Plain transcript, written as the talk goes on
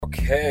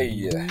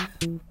هاي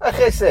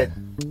اخي سعد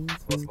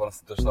صبر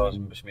نسدو شراج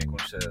باش ما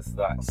يكونش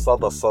صداع.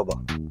 الصدى صبر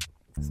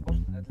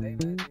هاد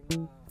اللعيبه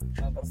هادي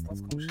ما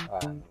برصتكمش.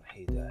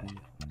 نحيدها.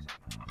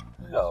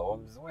 لا هو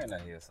زوينه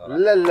هي صراحه.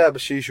 لا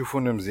باش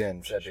يشوفونا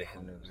مزيان سابح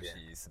باش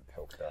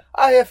يسبحوا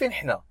كذا. يا فين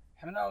حنا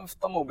في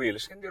الطوموبيل.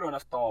 اش كنديروا هنا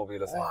في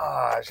الطوموبيل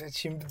اصاحبي؟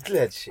 هادشي مبدل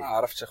هادشي.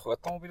 عرفت اخويا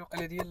الطوموبيل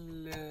وقيله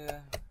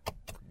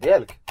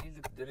ديالك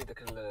داك الدري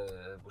داك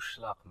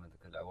بوشلاق من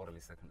داك العور اللي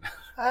ساكن.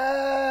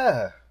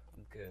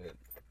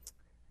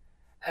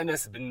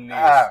 انس بنيس.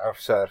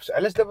 عرفت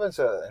علاش دابا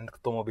انت عندك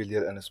الطوموبيل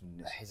ديال انس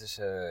بنيس؟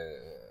 حيتاش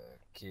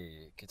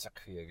كيثق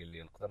فيا قال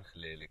لي نقدر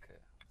نخليها لك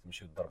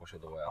نمشيو نضربوا شي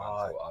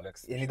دويره انت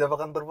واليكس. يعني دابا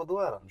غنضربوا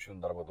دويره؟ نمشيو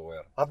نضربوا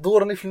دويره.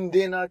 غدورني في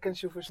المدينه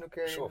كنشوفوا شنو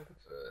كاين. شوف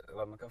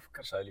راه ما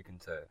كنفكرش عليك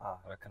انت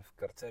راه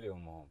كنفكر حتى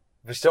ليهم هم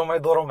باش تا هما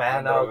يدوروا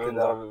معانا وكذا.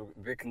 نضرب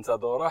بك انت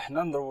دوره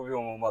حنا نضربوا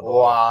بهم هما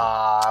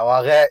دوره.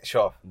 غير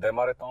شوف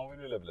ديماري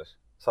طوموبيل ولا بلاش؟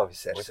 صافي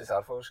سير. بغيتي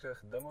تعرفوا واش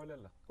خدامه ولا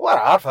لا؟ وراه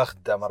عارفها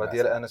خدامه راه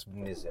ديال انس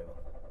بنيس زعما.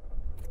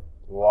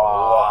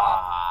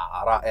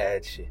 رائع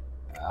هادشي.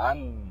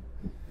 عن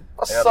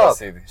الصاد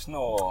سيدي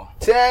شنو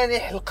ثاني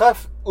حلقه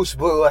في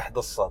اسبوع واحد.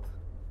 الصاد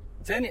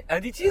ثاني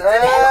هادي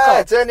ثاني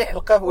حلقه. ثاني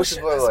حلقه في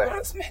اسبوع واحد.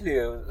 اسمح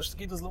لي واش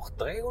كيدوز الوقت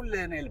دغيا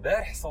ولا انا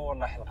البارح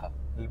صورنا حلقه؟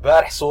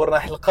 البارح صورنا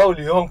حلقه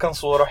واليوم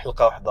كنصوروا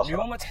حلقه واحده اخرى.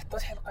 اليوم ما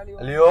تحطاش حلقه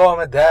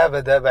اليوم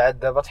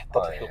دابا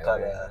تحطت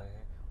الحلقه.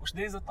 واش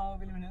دايزه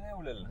الطوموبيل من هنا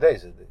ولا لا؟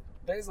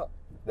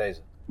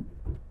 دايزه.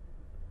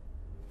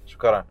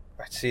 شكرا.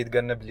 واحد السيد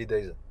قالنا بلي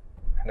دايزه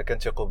حنا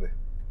كنثيقوا به.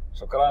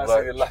 شكرا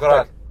سيدي الله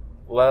يحفظك.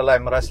 الله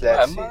يعمرها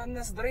سلعه السيد. اما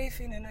الناس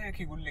ظريفين هنايا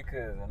كيقول لك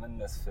زعما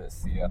الناس في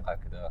السياقه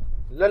كذا.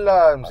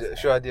 لا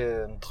شو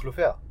هذه ندخلوا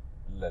فيها؟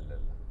 لا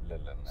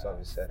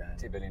صافي سير.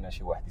 تيبان لنا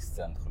شي واحد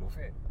يستاهل ندخلوا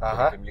فيه.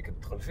 ولكن ملي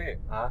كتدخل فيه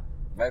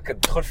ما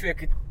كتدخل فيه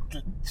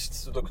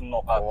كتشتو دوك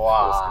النقاط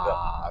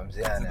كذا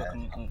مزيان. دوك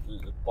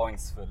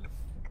البوينتس في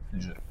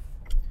الجو.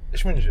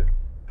 اش من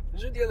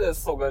جو ديال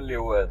السوق اللي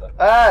هو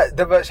هذا.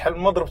 دابا شحال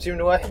ما ضربتي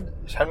من واحد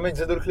شحال ما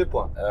يتزادوا لك لي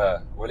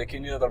بوان.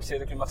 ولكن الا ضربتي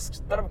هذاك اللي ما خصكش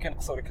تضرب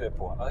كينقصوا لك لي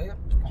بوان.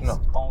 شنو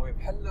الطوموبيل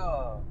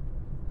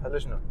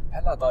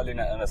بحال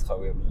طالينا انس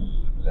خاويه من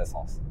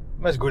ليسونس.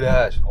 ما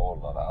تقولهاش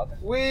والله العظيم.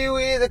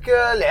 وي داك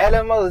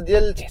العلامه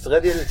ديال تحت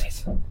غاديه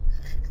لتحت.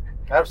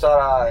 عرفت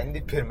راه عندي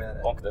بيرمي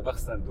انا. دونك دابا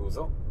خصنا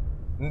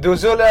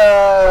ندوزو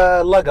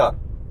لاكار.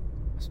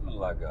 اش من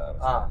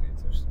لاكار؟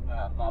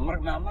 ما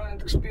عمرك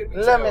عندكش بيرمي؟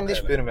 لا ما عنديش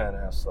بيرمي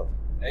انا يا استاذ.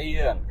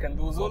 ايان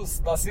كندوزو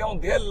للستاسيون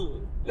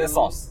ديال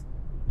ليسونس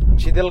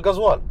ماشي ديال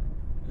الغازوال.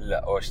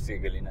 لا واش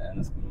قال لنا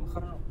انس قبل ما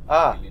نخرجوا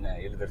قال لنا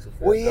هي اللي درتو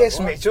فيها. وي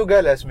سمعتو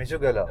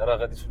قالها راه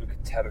غادي تولي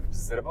كتحرك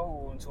بالزربه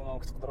وانتم ما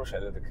كتقدروش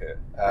على داك.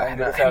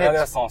 حنا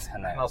ليسونس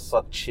حنا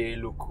الصاد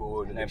تشيلو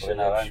كول حنا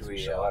بغينا غير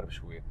نمشيو غير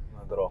بشويه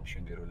نهضروا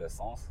نمشيو نديرو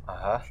ليسونس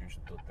نمشيو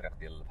نشدو الطريق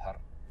ديال البحر.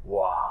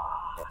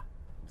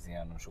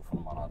 مزيان ونشوفوا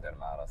المناظر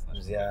مع راسنا.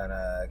 مزيان.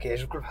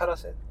 كيعجبك البحر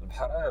اسيد؟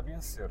 البحر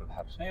بيان سير.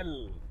 البحر شنو هي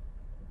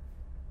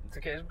انت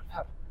كيعجبك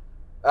البحر؟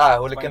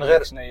 ولكن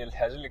غير شنو هي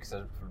الحاجه اللي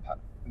كتعجبك في البحر؟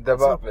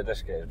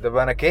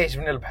 دابا انا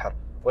كيعجبني البحر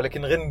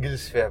ولكن غير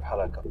نجلس فيه بحال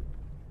هكا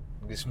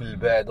نجلس من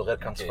البعد وغير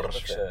كنتفرج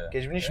فيه.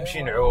 كيعجبنيش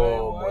نمشي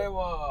نعوم.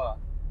 ايوا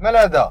مال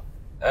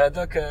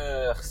هذاك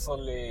خصو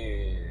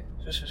اللي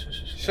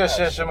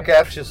شو ما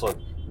كيعرفش يصوت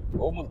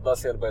هو من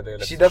الداسيه البيضاء.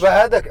 شي دابا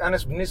هذاك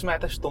انس بنيس ما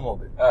عطاش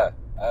الطوموبيل.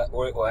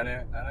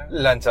 وانا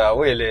لا انت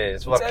ويلي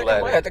تبارك الله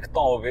عليك. بغا يعطيك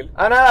الطوموبيل.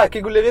 انا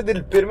كيقول لي غير دير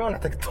البيرمي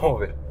ونعطيك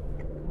الطوموبيل.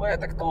 بغا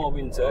يعطيك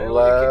الطوموبيل انت.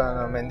 والله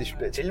انا ما عنديش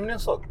تعلمني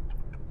نصوت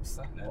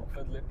بصح في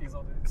هذا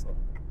الابيزود ديك الصوت.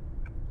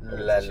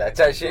 لا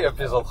حتى شي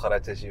ابيزود اخرى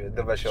حتى شي.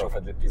 دابا شوف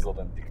هذا الابيزود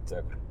نديك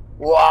تاكل.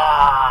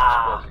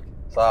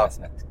 صافي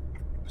سمعت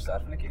باش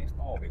تعرفنا كاينين في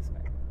الطوموبيل.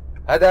 سمعت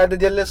هذا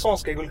ديال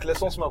ليسونس كيقول لك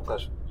ليسونس ما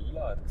بقاش.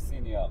 لا هذاك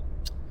السينيال.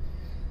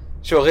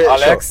 شو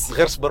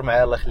غير صبر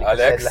معايا الله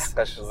يخليك.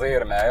 لحقاش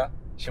زير معايا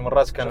شي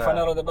مرات كان. شوف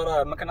انا راه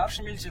دابا ما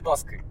كنعرفش ملتي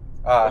تاسكي.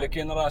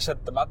 ولكن راه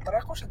شاد مع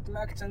الطريق وشاد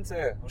معاك حتى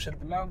انت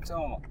وشاد معاهم حتى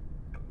هما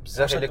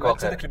بزاف عليك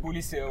واقع. داك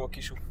البوليسي هو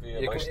كيشوف فيا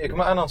ياك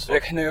ما انا نصوت.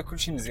 ياك حنايا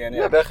كلشي مزيان.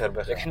 لا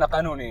بخير ياك حنا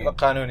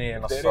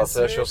قانونيين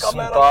نصات. شوف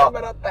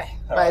السلطه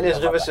معليش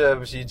غير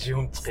باش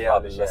يجيهم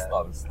التقيا.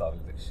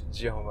 ستابل داكشي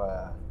تجيهم.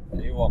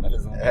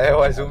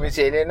 ايوا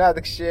زوميتي علينا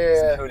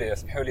داكشي.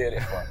 سمحوا لي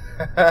الاخوان.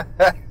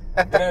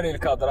 الدراري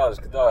الكادراج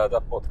كذا هذا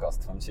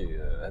بودكاست فهمتي.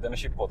 هذا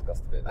ماشي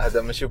بودكاست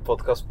هذا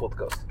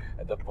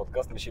هذا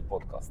بودكاست ماشي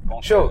بودكاست.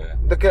 شوف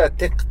داك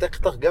التيك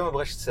كاع ما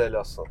بغاش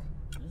تسالي الصوت.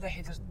 لا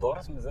حيت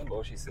الدورات مازال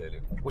بغاوش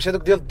يساليو. واش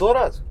هذوك ديال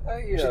الدورات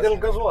ماشي ديال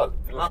الغازوال؟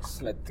 ناقص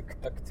سمعت تك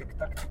تك تك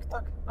تك تك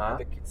تك.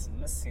 هذاك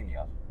كيتسمى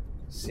السينيال.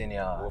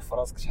 هو في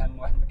راسك شحال من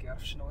واحد ما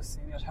كيعرفش شنو هو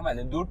السينيال. شحال من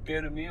عنده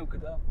البيرمي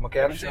وكذا ما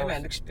كيعرفش. ما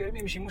عندكش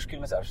البيرمي ماشي مشكل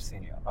ما تعرفش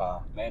السينيال.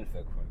 ما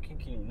ينفعك. ولكن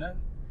كاين بنادم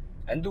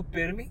عنده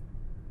بيرمي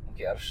ما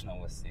كيعرفش شنو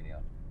هو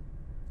السينيال.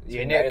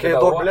 يعني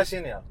كيدور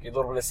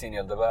بلا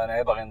سينيال. دابا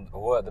انا باغي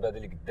هو دابا هذا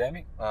اللي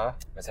قدامي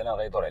مثلا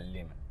غيدور على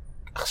اليمين.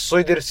 خصو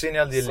يدير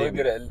السينيال ديال اليمين.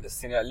 يدير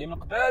السينيال اليمين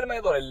قبل ما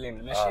يدور على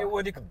اليمين. ماشي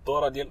هو ديك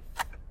الدوره ديال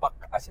طق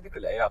عرفتي ديك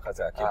العياقه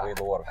تاع كيبغي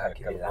يدور بحال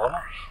هكا الفولون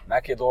مع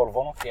كيدور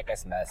الفولون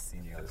كيقيس مع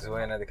السينيور.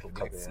 زوينه ديك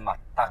القضيه تسمع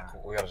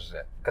طق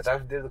ويرجع.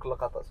 كتعرف دير دوك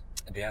اللقطات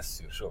بيان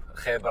سور. شوف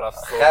خبره في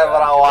السوق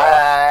خبره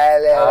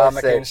وعلى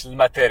ما كاينش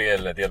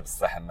الماتيريال ديال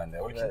بصح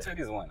منا ولكن حتى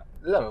هذه زوينه.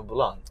 لا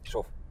بلان.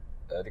 شوف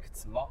هذيك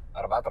تسمى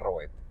 4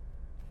 الرويض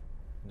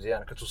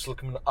مزيان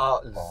كتوصلك من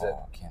ا لزد.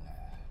 كاين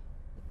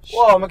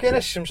واو ما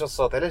كايناش الشمس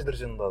الساط علاش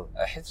درتي نضاد؟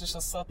 حيت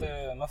الشاصات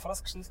ما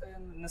فراسكش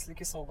الناس اللي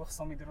كيصوبوا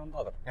خصهم يديروا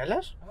نضاضر.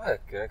 علاش؟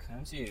 هكاك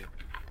فهمتي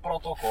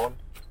بروتوكول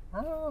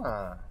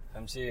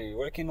فهمتي.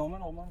 ولكن هما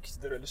نورمال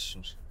كيتداروا على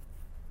الشمس.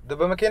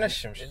 دابا ما كايناش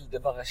الشمس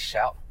دابا غير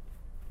الشعاع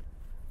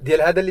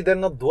ديال هذا اللي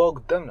دارنا الضواء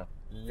قدامنا.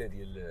 لا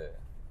ديال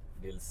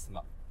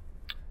السماء.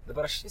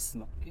 دابا راه شتي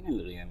السماء كاينين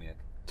الغيام ياك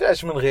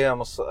تاش من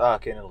غيام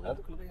كاين الغيام.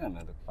 هذوك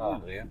الغيام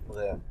كاينين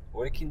الغيام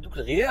ولكن دوك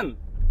الغيام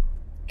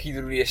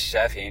كيديروا لي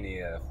الشعاع في عيني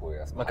يا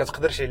خويا. ما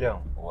كتقدرش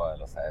عليهم.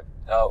 والله صعيب.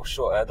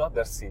 شو هذا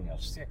دار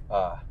السينيال شتي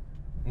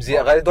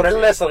مزيان غيدور على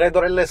اليسار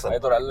غيدور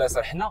على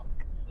اليسار حنا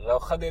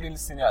واخا دايرين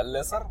السينيال على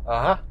اليسار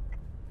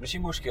ماشي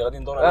مشكل غادي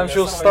ندورو على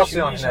نمشيو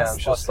للستاسيون حنا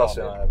نمشيو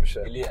للستاسيون باش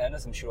اللي انا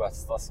نمشيو لواحد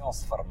الستاسيون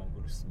صفر ما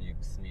نقولوش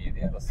السميه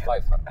ديالها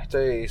صفايفر حتى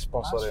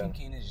يسبونسوري. فين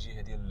كاينه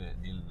الجهه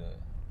ديال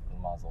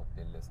المازوت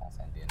ديال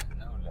ليسونس عندنا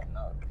هنا ولا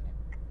هنا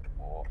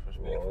واش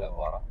بالك لا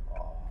برا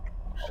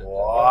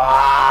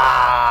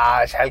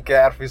شحال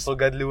كيعرف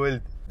يسوق هذا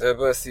الولد.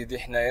 دابا سيدي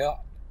حنايا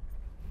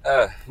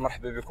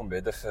مرحبا بكم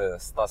بعدا في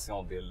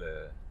ستاسيون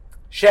ديال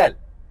شال.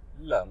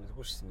 لا ما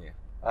تقولش سميه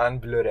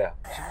نبلوريها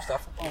باش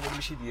تعرف الطوموبيل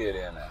ماشي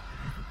ديالي انا.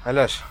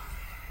 علاش؟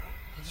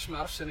 حيتاش ما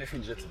عرفتش انا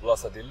فين جات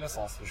البلاصه ديال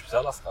ليسونس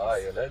وجبتها لاصقه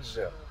هي لهاد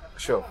الجهه.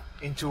 شوف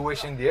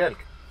انتويشن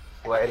ديالك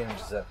واعرين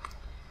بزاف.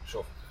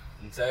 شوف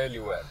انت اللي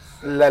واعر.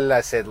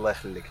 لا سيد الله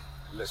يخليك.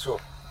 لا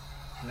شوف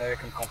حنايا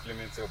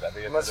كنكومبليمنتيو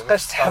بعدا ما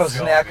تبقاش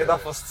تحرجنا هكذا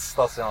في وسط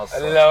الستاسيون.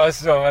 لا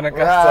شوف انا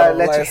كنختار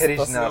لا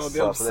تحرجنا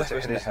الصاف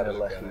لا تحرجنا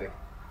الله يخليك.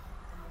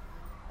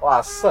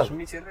 الصاد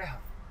سميتي الريحه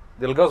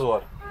ديال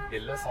الغازوال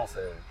ديال ليسونس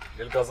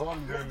ديال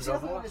الغازوال نديرو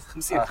الغازوال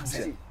 50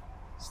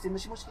 60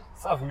 ماشي مشكل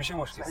صافي ماشي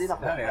مشكل.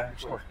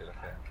 ماشي مشكل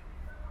اخي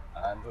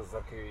عنده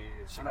الزركي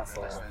شي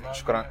كنصور.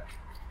 شكرا.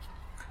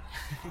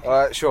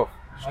 شوف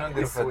شنو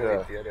نديرو في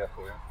هاد ديالي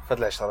اخويا في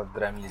هاد 10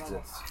 دراهم اللي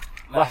زاد.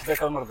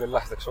 لحظتك المرضي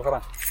لحظتك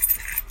شكرا.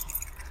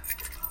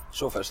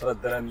 شوف 10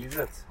 دراهم اللي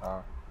زاد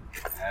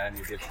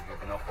هاني ديال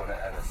حبيبنا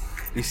وخونا انس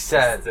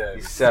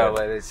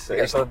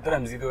يستاهل 10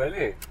 دراهم نزيدوها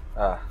ليه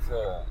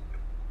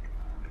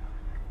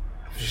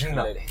في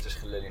الجنه حيتاش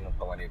خلى لينا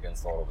الطواني بين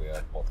نصوروا بها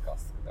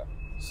البودكاست كذا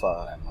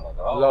صح.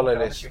 لا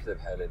ليش وحده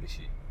بحال هذه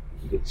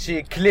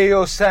شي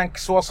كليو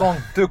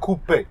 562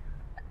 كوبي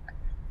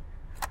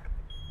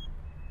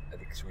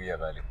هذيك شويه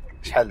غالي.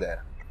 شحال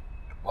دايره؟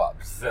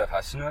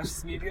 بزاف. شنو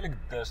السميه ديالك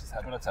قداش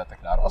صاحبي ولا تعطيك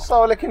العرض اصلا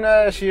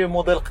ولكن شي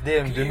موديل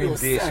قديم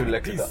 2010 ولا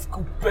كذا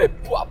كوبي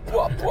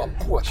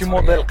بوا شي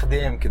موديل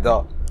قديم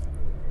كذا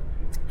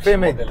فيه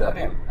ما يدار.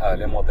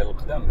 لي موديل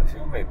القدام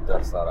فيهم ما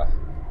يدار صراحه.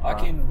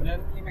 كاين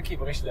بنادم اللي ما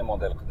كيبغيش لي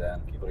موديل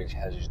قدام كيبغي شي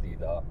حاجه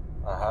جديده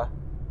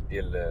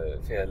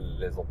ديال فيها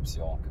لي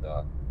زوبسيون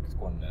كذا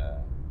تكون.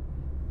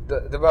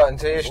 دابا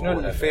انت شنو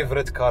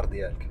الفيفوريت كار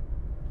ديالك؟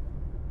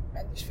 ما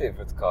عنديش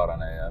فيفوريت كار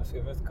انايا.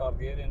 الفيفوريت كار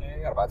ديالي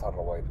انايا 4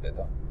 الرويض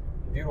بعدا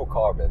نديرو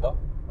كار بعدا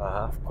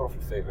نفكروا في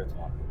الفيفوريت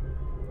وان.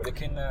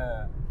 ولكن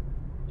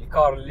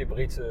الكار اللي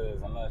بغيت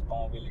زعما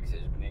الطوموبيل اللي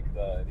كتعجبني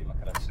كذا هذه ما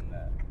كرهتش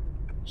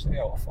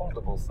نشريها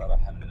افوردبل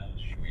صراحه من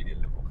شويه ديال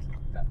الوقت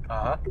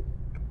القدام.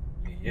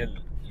 اللي هي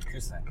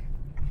الكيو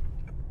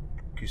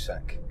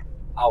 5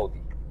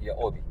 اودي هي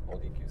اودي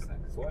كيو 5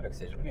 زوينه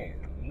كتعجبني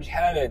من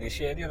شحال هادي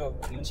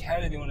من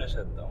شحال هادي وانا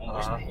شاده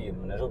ومبغيتش نحيد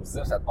منها. جاو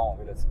بزاف تاع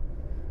الطوموبيلات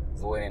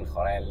زوينين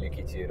اخرين اللي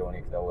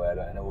كيتيروني كذا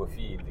والو. انا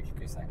وفي ديك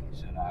الكيو 5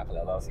 حيت انا عاقل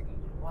على راسي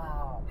كنقول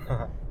واو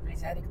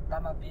بغيت هذيك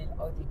الطوموبيل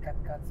اودي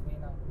 4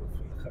 زوينه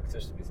وفي الاخر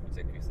اكتشفت بلي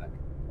سميتها كيو 5.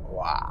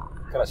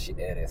 كرهت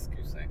شي ار اس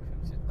كيو 5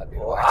 فهمتي القضيه.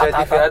 وحتى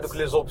هادي فيها هذوك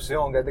لي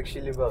زوبسيون كاع داكشي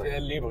اللي باغي فيها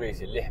اللي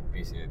بغيتي اللي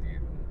حبيتي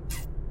هادي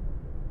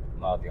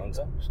ناضي. وانت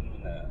شنو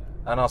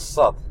انا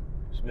الصاد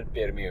شنو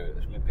البيرمي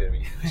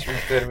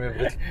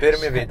بغيت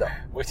البيرمي بعدا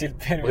بغيتي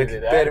البيرمي بغيت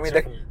البيرمي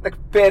داك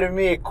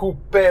البيرمي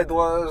كوبي دو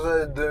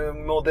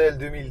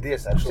موديل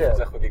 2010 عرفتي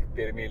تاخذ ديك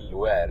البيرمي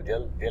الواعر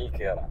ديال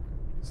الكيران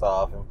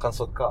صافي نبقى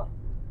نسوق كار.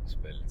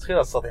 تخيل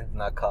الصاد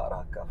عندنا كار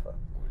هكا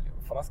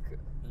فراسك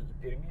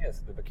البيرميات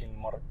دابا كاين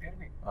مره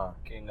البيرمي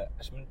كاين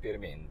اش من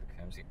بيرمي عندك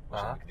فهمتي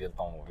واش عندك ديال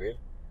الطوموبيل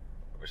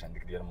واش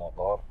عندك ديال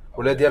الموطور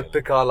ولا ديال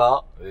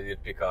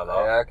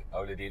بيكالا ياك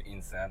اولا ديال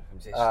الانسان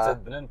فهمتي حتى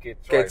البنان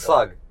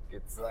كيتصاق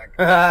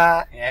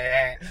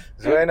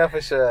زوينه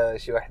فاش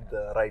شي واحد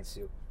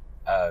رايدسيو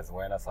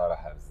زوينه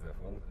صراحه بزاف.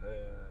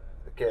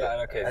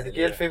 هذيك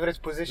هي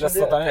الفيفوريت بوزيشن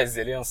ديالك. لا انا عز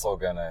عليا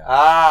نسوق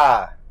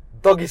انايا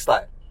دوغي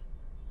ستايل.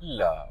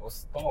 لا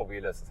وسط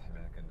الطوموبيلات صاحبي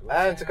انا كندوز.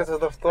 انت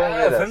كتهضر في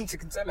الطوموبيلات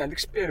فهمتك انت ما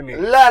عندكش بيرمي.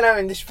 لا انا ما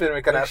عنديش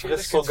بيرمي كنعرف غير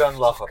السوقان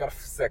الاخر. كنفكر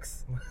في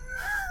السكس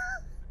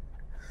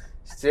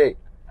شتي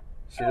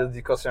شي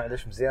ديكاسيون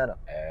علاش مزيانه.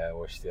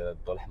 واش شتي هذا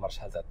الضوء الاحمر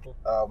شحال تعطل.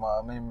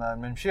 ما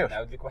نمشيوش.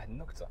 نعاود لك واحد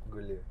النكته.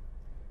 قول لي.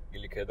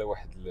 قال لك هذا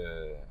واحد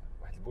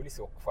البوليس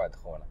يوقف واحد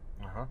خونا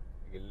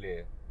قال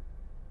لي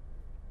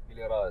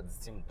راه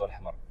دزتي من الضوء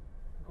الاحمر.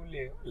 يقول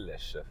لي ولا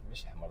الشاف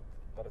ماشي احمر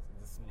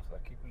دزت من الخضر.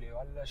 كيقول لي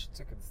علاش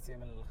انت كدزتي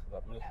من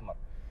الخضر من الاحمر؟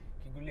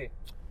 كيقول لي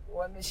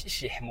ماشي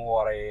شي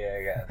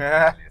حموري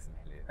كاع.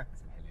 اسمح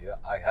لي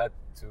اي هاد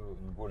تو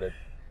نقول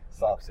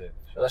صافي.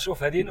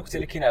 شوف هذه النكته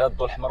اللي كاينه على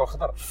الضوء الاحمر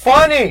والخضر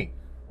فاني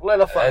والله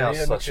الا فاني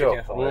الصاد.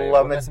 شوف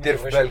والله ما دير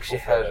في بالك شي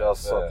حاجه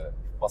الصاد.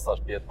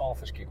 باساج بيطون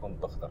فاش كيكون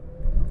الضوء اخضر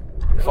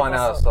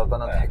فاني الصاد.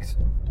 انا ضحكت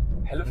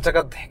حلف انت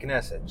كتضحك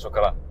ناس.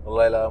 شكرا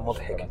والله الا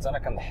مضحك. انت انا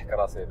كنضحك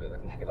راسي بعدا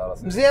كنحكي على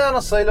راسي مزيان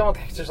الصاي. الا ما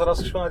ضحكتش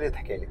راسك شكون غادي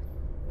يضحك عليك؟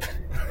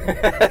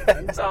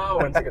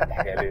 انت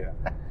كتضحك عليا.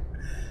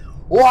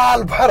 واه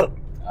البحر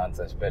انت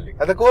اش بان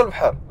لك هذاك هو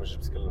البحر. واش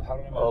جبتك للبحر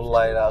ولا ما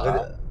والله الا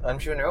غادي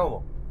غنمشيو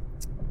نعومو.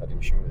 غادي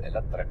نمشيو على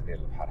الطريق ديال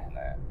البحر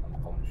حنايا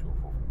نبقاو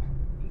نشوفوا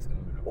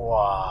نتاملوا.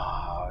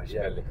 واه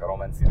جاب لك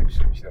رومانسي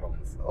داكشي ماشي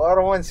رومانسي.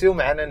 رومانسي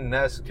معنا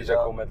الناس كي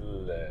جاكم هاد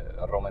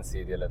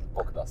الرومانسيه ديال هاد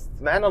البودكاست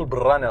معنا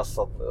البراني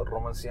الصاد.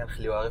 الرومانسيه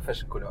نخليوها غير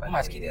فاش نكونوا ما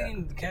عرفت كي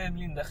دايرين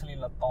كاملين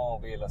داخلين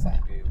الطوموبيل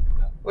صاحبي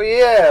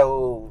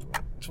وياه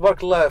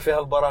تبارك الله فيها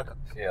البركه.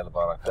 فيها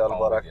البركه. فيها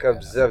البركه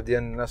بزاف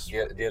ديال الناس.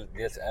 ديال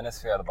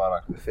انس فيها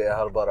البركه.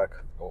 فيها البركه.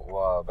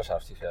 وباش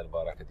عرفتي فيها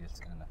البركه ديال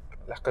انس؟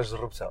 لحقاش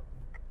جربتها.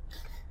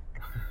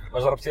 ما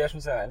جربتيهاش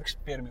مثلا ما عندكش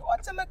بيرمي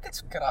وانت ما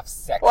كتفكرها في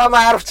الساعه. وما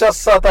عرفتها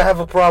الصاط. I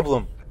have a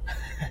problem.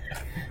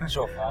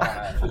 شوف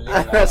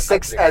انا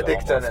سكس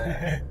اديكت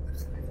انا.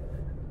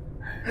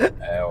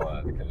 ايوا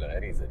هذيك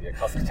الغريزه ديالك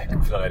خاصك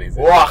تحكم في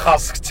الغريزه.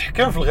 خاصك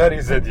تحكم في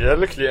الغريزه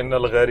ديالك لان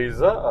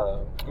الغريزه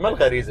ما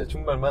الغريزه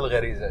ثم ما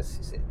الغريزه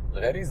السيسي.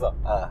 الغريزه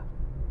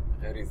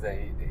الغريزه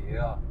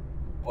هي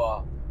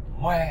با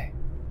ماي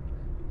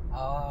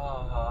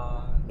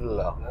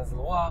لا نازل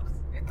الوقت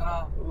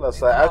اطرا. لا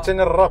صاي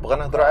عاوتاني الراب.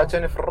 غنهضروا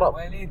عاوتاني في الراب.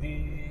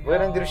 والدي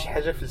بغينا نديروا شي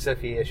حاجه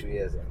فلسفيه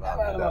شويه زعما.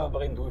 انا ما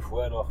باغي ندوي في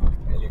والو اخويا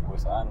نكتب عليك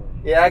واش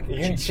ياك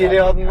غير نمشي لي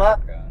هاد النهار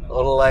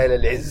والله الا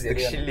العز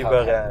داكشي اللي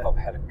باغي انا.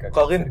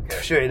 بقاو غير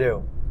ندفشوا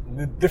عليهم.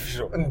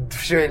 ندفشوا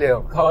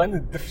عليهم. بقاو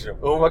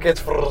ندفشوا هما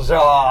كيتفرجوا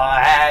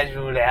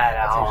عاجبوا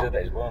العالم. توجد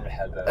عجبهم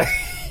الحال دابا.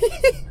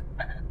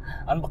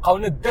 غنبقاو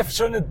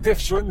ندفشوا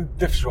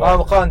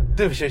غنبقاو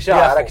ندفشوا.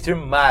 شعرك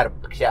تما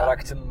ربك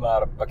شعرك تما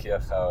ربك يا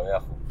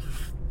خو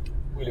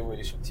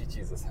ويلي شو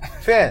تيتيز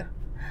اصاحبي. فين؟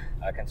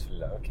 كانت في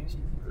لا كاين شي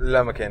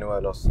لا ما كاين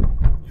والو.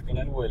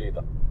 كاين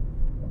الوالده.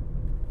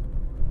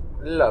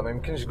 لا ما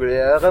يمكنش تقول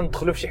لي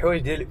غندخلوا في شي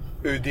حوايج ديال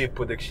اوديب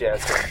وداكشي عاد.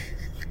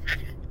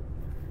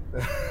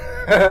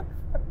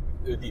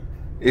 اوديب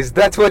Is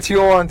that what you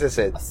want to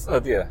say؟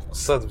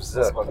 الصاد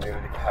بزاف. صبر ندير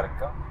ديك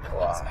الحركه.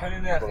 سمحوا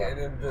لي يا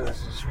اخي ندير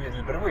شويه ديال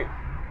البروي.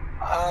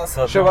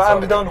 شوف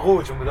غنبداو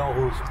نغوتو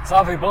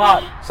صافي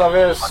بلان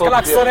صافي الصوت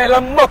كلاكسوني على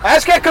امك.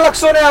 علاش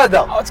كيكلاكسوني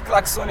هذا؟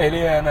 تكلاكسوني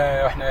عليا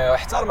انا وحنا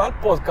احترم على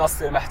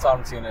البودكاست ما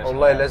احترمتيناش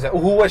والله الا زعما.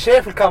 وهو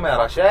شايف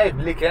الكاميرا شايف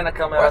بلي كاينه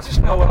كاميرا. عرفتي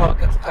شنو هو راه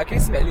كتلقى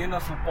كيسمع لينا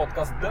في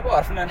البودكاست دابا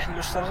عرفنا نحلوا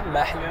الشرجم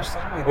ما حليناش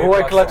الشرجم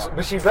هو كلاكسون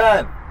باش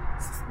يبان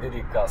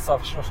ديك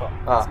صافي. شنو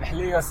اسمح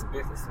لي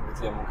سبيت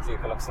لي امك قلت لي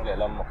كلاكسوني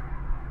على امك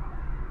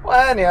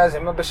واني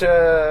زعما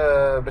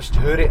باش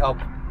تهوري اب.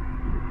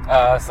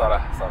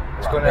 صراحه صافي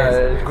تكون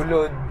تقول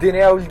له ديني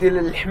يا ولدي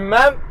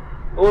للحمام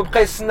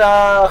وبقى يستنى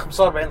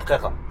 45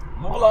 دقيقه.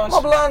 ما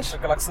بلانش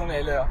كلاكسوني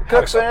عليها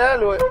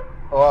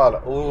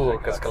فوالا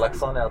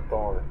كتكلاكسوني على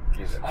الطوموبيل.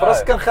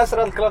 فراسك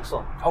كنخسر هذا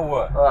الكلاكسون.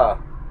 هو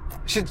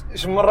شي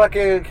مره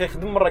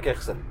كيخدم مره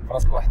كيخسر.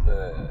 فراسك واحد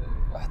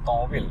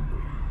الطوموبيل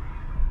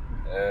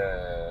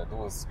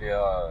دوز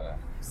فيها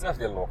بزاف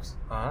ديال الوقت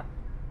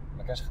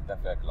ما كانش خدام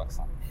فيها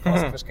كلاكسون.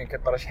 فراسك فاش كان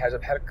كيطرى شي حاجه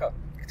بحال هكا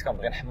كنت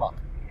كنبغي نحماق.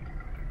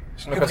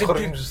 شنو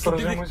كتخرج من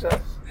السرجم واش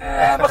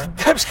ما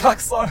خدامش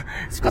كلاكسون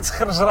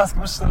كتخرج راسك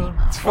باش تسرجم.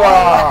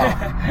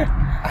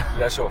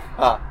 لا شوف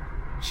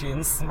شي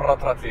نص مره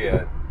طرات لي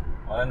هذه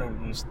وانا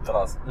نشد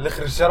راسي. اللي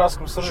خرجت راسك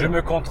من السرجم جو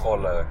مي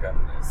كونترول كان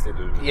سي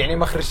دو يعني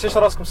ما خرجتيش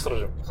راسك من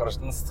السرجم.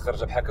 خرجت نص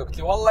تخرج بحال هكا قلت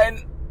لي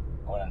والله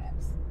وانا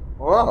نحبس.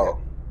 واو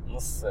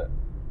نص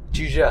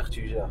tu gères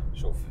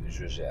شوف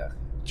جو جير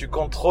tu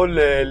contrôles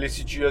les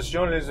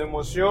situations les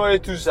émotions et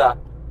tout ça.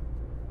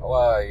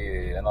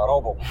 واي انا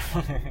روبو.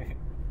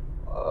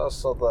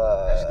 الصوت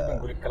اش دابا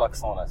نقول لك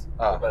كلاكسونات.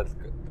 دابا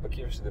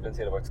كيفاش دابا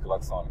انت بغيت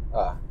تكلاكسوني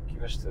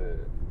كيفاش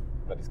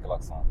غادي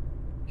تكلاكسون؟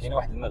 كاين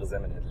واحد المغزى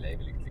من هاد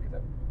اللعيبه اللي قلت لك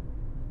دابا.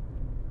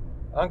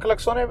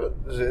 غنكلاكسوني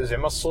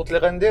زعما الصوت اللي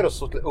غندير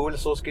الصوت الاول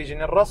صوت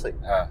كيجيني لراسي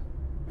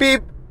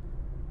بيب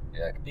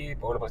ياك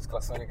بيب. ولا بغيت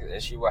تكلاكسوني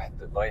شي واحد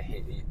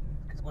بغى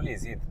كتقول ليه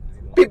زيد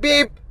بيب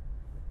بيب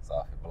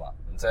صافي بلان.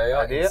 انت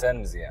يا انسان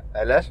مزيان.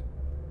 علاش؟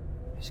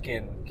 حيت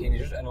كاين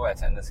جوج انواع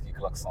تاع الناس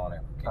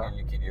كيكلاكسونيو. كاين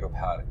اللي كيديروا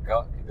بحال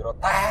هكا كيديروا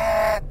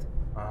طاط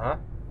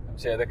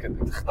فهمتي هذاك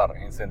الخطر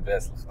انسان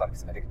باسل الخطر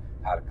كيسمع ديك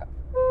بحال هكا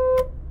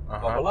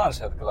ما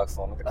بلانش هذا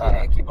الكلاكسون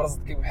كيبرز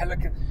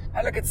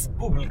بحال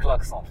كتسبوا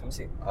بالكلاكسون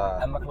فهمتي.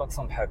 اما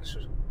كلاكسون بحال هكا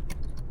شوف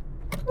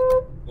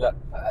لا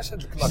اش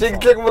هاد الكلاكسون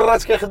قلت لك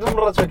مرات كيخدم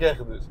مرات ما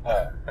كيخدمش.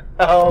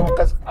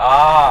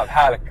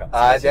 بحال هكا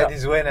هادي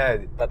زوينه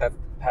هادي بحال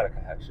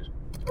هكا شوف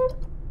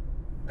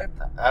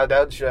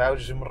عاود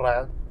جوج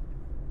مرات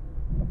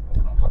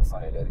كلاكسون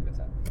على هذيك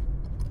ثاني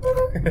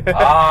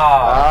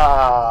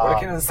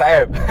ولكن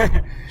صعيب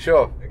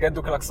شوف كان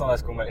دوك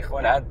كلاكسوناتكم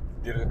الاخوان عاد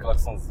ديروا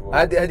الكلاكسون زوين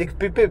هذيك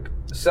بيب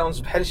ساوندز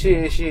بحال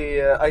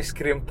شي ايس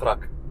كريم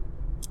تراك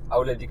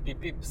اولا ديك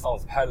بيب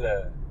ساوندز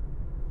بحال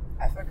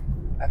عفاك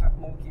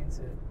ممكن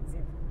تزيد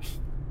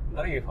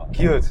ظريفه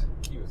كيوت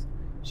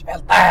شي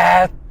بحال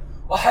طاحت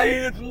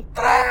وحيد من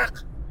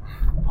الطريق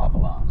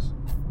بلاش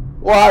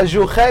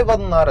واجو خايب هاد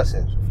النهار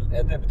اسير.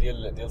 الادب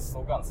ديال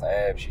السلوغان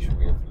صعيب شي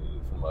شويه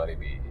في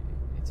المغرب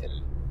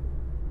يتعلم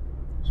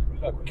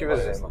كيفاش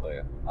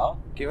زعما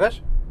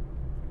كيفاش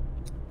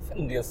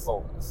فن ديال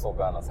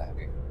السلوغان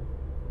اصاحبي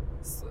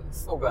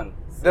السلوغان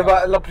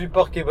دابا لا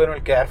بليبار كيبانوا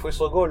لك كيعرفوا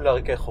يسوقوا ولا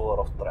غير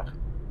كيخوروا في الطريق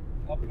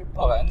لا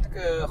بليبار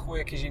عندك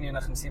خويا كيجيني انا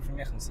 50%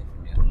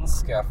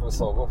 النص كيعرفوا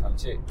يسوقوا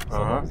فهمتي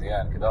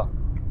مزيان كذا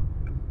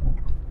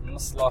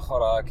النص الاخر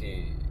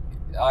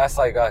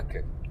صايق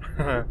هكا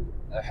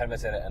بحال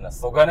مثلا انا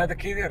السوقان هذا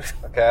كيدير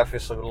كيعرف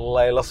يسوق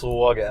والله الا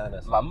سواق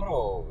انا ما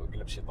عمرو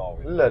قلب شي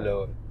طوموبيل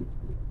لا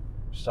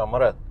شتا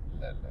مريض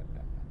لا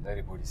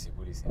داري بوليسي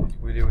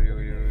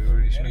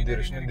ويلي شنو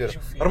يدير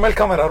رمى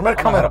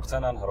الكاميرا حتى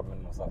انا نهرب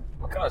منه صافي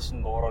ما كرهتش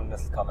ندوروا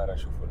الناس الكاميرا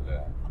يشوفوا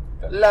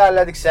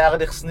لا ديك الساعه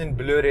غادي خصني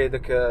نبلوري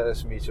داك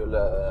سميتو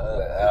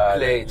ولا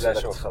بلايت لا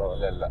شوف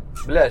لا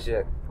بلاش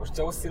ياك واش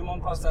تا وصلتي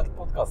المونتاج تاع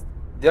البودكاست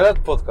ديال هذا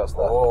البودكاست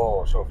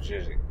شوف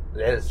جي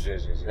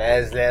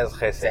العز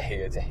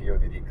خير تحيه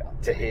وديديكا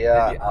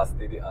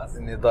ديدي اس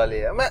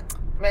النضاليه ما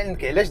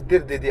عندك علاش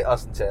دير ديدي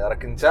اس انت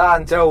راك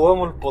انت هو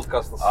مول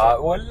البودكاست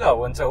ولا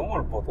وانت هو مول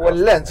البودكاست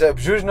ولا انت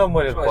بجوجنا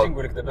مول البودكاست باش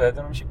نقول لك دابا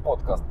هذا ماشي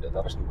بودكاست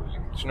بعدا باش نقول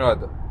لك شنو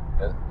هذا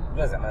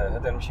لا زعما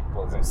هذا ماشي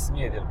بودكاست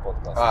السميه ديال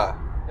البودكاست هذا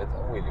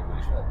ويلي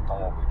شنو هذا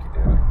الطوموبيل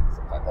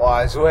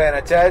كيدير زوينه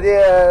حتى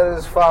هذه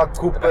صفا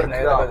كوبر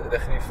كذا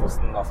داخلين في وسط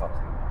النفق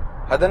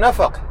هذا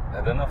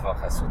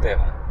نفق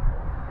سوتيرن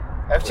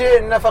عرفتي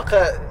النفق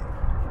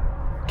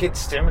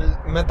كيتستعمل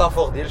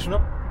ميتافور ديال شنو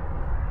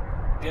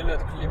ديال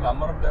هذوك اللي ما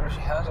عمرهم داروا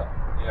شي حاجه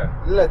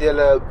لا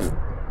ديال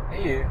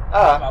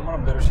ما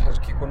عمرهم داروا شي حاجه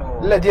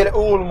كيكونوا لا ديال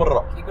اول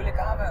مره كيقول لك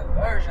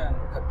فيرجن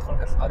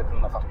كتدخل كتلقى ديك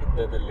النفق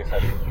الداده اللي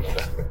خارج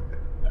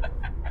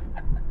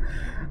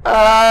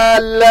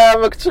لا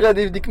ما كنتش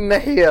غادي في ديك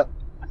الناحيه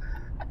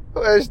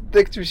واش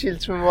داك تمشي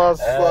لتما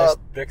الصاد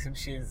داك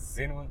تمشي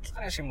للزين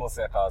وتلقى شي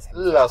موسيقى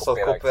لا صوت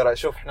كوبيرايت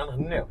شوف حنا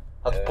نغنيو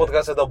هاد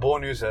البودكاست هذا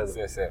بونيوس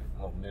هذا سي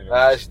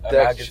اش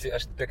داك قلتي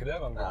اش داك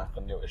دابا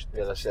نغنيو اش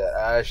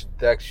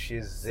داك شي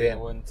الزين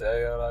وانت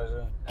يا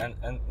راجل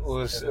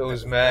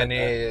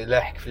وزماني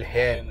لاحق في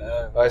الحين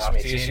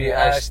سمعتي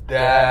اش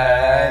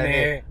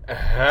داني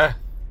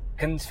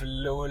كنت في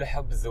الاول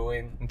حب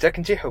زوين انت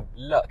كنتي حب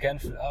لا كان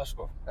في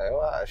الاشكو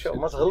ايوا شوف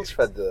ما تغلطش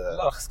في هاد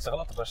لا خصك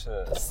تغلط باش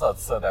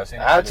الصاد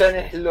عاوتاني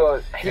نحلو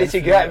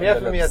حليتي كاع 100%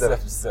 دابا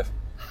بزاف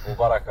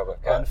وبركه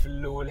كان في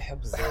الاول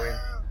حب زوين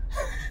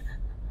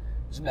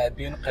جمع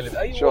بين قلب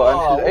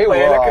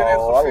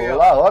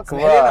الله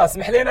اكبر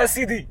اسمح لينا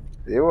سيدي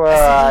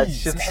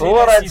هادشي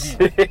تصور هادشي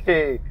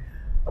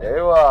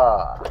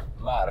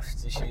ما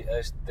عرفتي شي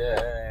اش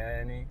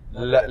داني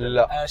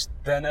لا اش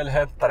دانا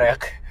لهاد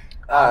الطريق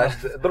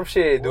ضرب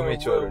شي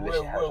دوميتور ولا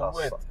شي حاجه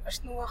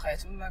اشنو واقع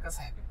تماك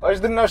اصاحبي واش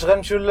درنا واش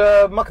غنمشيو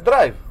لماك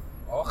درايف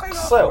واخا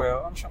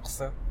خويا نمشيو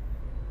نقصيو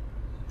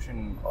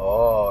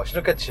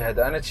شنو كتشهد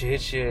انا تشهيت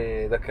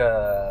شي داك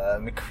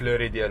ميك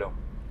فلوري ديالهم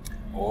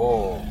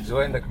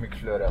زوين داك ميك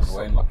فلوري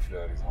زوين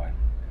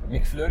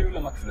ميك فلوري ولا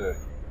ماك فلوري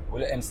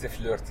ولا ام سي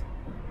فلورتي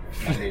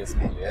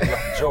اسمح لي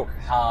هذا جوك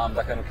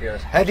حامضه كانوا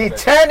كيراش هذه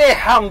ثاني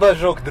حامضه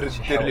جوك دير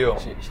اليوم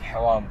شي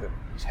حوامض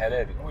شحال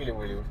هادي ويلي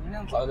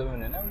منين نطلعوا دابا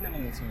من هنا ولا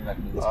من تماك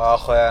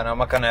اخويا انا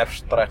ما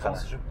كنعرفش الطريق انا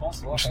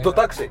نشدو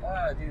طاكسي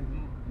هادي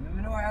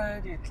ممنوعه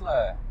هادي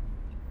طلع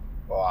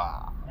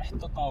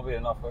نحطو الطوموبيل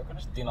هنا اخويا كنا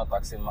شدينا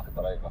طاكسي لماك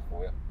درايف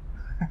اخويا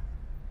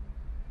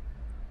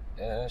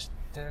اش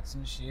داك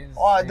تمشي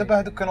دابا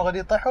هادوك كانوا غادي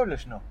يطيحوا ولا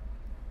شنو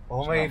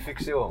وهما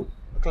يفيكسيوهم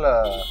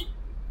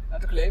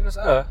هادوك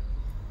اللعيبات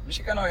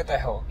ماشي كانوا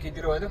يطيحوا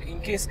كيديروا هذوك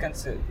ان كيس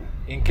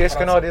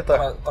كانوا غادي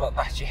يطيحوا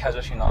طاحت شي حاجه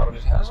شي نهار ولا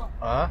شي حاجه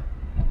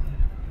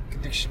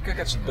ديك الشبكه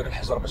كتشد داك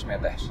الحجر باش ما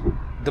يطيحش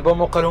دابا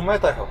موقع لهم ما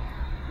يطيحوا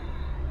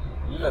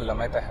لا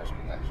ما يطيحش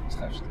ما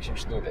تخافش داكشي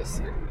مشدود على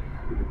السير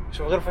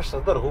شوف غير فاش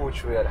تهضر غوت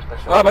شويه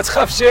لحقاش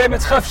ما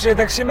تخافش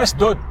داكشي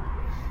مشدود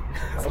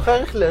واخا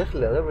غير خليه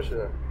غير باش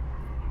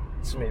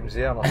تسمع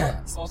مزيان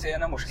صوتي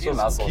انا مشكل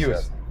مع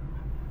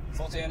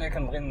صوتي انا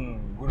كنبغي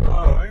نقول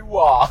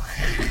ايوا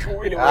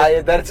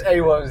ويلي دارت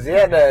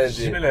مزيانه هادي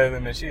الشمل هذا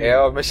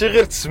ماشي ماشي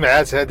غير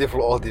تسمعات هادي في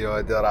الاوديو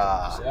هادي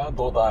راه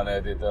ضوضان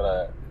هادي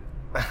راه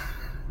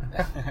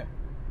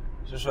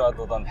شو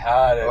الضوضان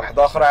بحال واحد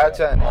اخر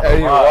عاوتاني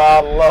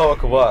الله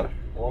اكبر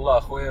والله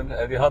اخويا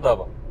هذه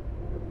هضبه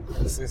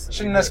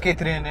شنو الناس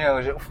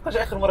كيترينيو فاش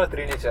اخر مره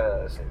ترينيت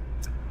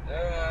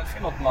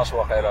 2012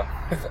 واقيلا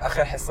في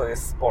اخر حصه ديال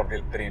السبور ديال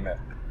البريمير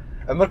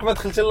عمرك ما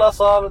دخلتي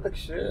لاصال وداك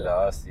الشيء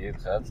لا سيد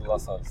دخلت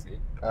لاصال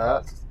سيد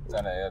دخلت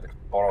انا هذاك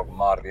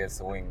البروغمار ديال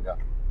سوينغا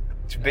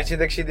تبعتي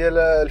داكشي ديال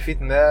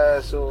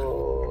الفيتنس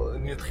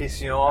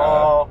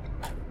والنيوتريسيون؟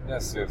 بيان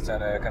سور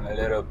انا كان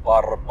على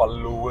الروبا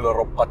الاول،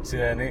 الروبا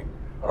الثاني،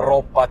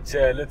 الروبا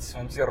الثالث،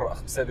 فهمتي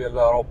 5 ديال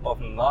الروبا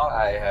في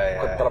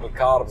النهار. كتضرب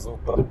الكاربز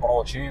وتضرب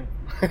البروتين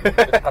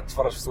كتبقى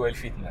تفرج في سوايع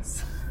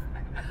الفيتنس.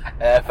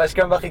 فاش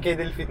كان باقي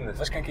كيدير الفيتنس؟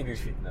 فاش كان كيدير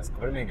الفيتنس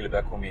قبل ما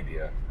يقلبها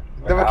كوميديا.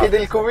 دابا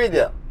كيدير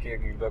الكوميديا،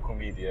 كيقلبها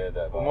كوميديا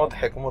دابا.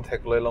 مضحك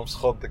والله الا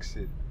مسخوط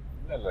داكشي.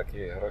 لا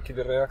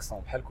كيدير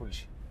رياكسيون بحال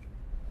كلشي.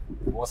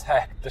 هو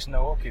صحيح حتى شنو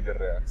هو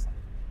كيدير رياكسيون.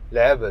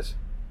 العبث.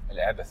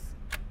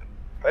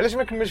 علاش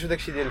ما كملش في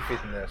داكشي ديال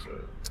الفيتنس؟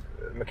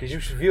 ما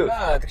كيجيبش فيوز؟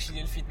 لا داكشي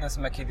ديال الفيتنس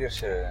ما كيديرش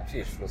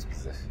فيه فلوس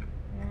بزاف.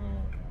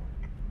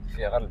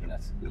 فيها غير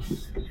البنات.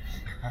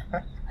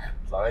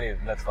 طلعوا لي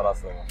البنات في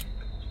راسهم.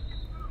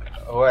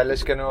 هو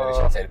علاش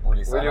كانوا تاع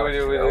البوليس؟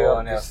 ويلي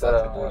انا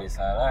صافي البوليس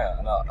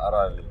انا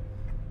ارى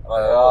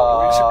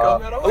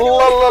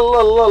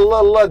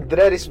الله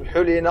الدراري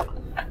سمحوا لينا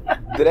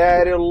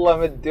الدراري والله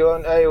ما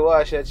ديون.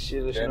 ايوا اش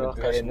هادشي شنو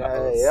واقع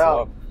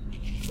هنايا؟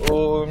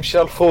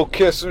 ومشى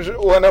الفوكس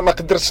وانا ما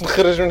قدرتش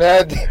نخرج من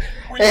هادي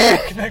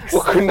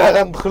وكنا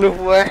غندخلوا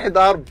في واحد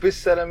ربي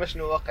السلامه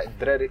شنو واقع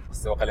الدراري.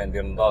 بس واقيلا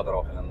ندير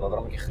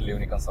نضاضر ما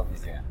كيخليوني كنصاب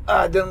مزيان.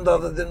 دير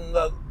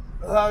نضاضر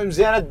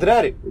مزيانه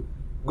الدراري.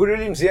 قولوا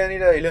لي مزيان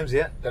الا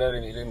مزيان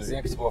الدراري الا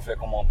مزيان كتبوها في لي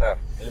كومونتير.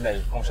 الا ما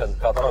عجبكمش هذا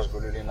الكادراج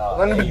قولوا لينا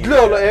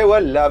غنبدلوه. ايوا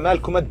لا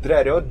مالكم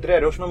الدراري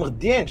واش ما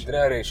مغديينش؟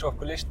 الدراري شوف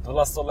كلشي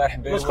بلاصه الله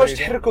يرحم بها. ما تبقاوش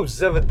تحركوا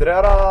بزاف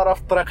الدراري راه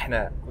في الطريق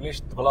حنا.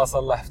 كلشي بلاصه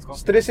الله يحفظكم.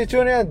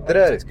 ستريسيتوني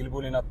الدراري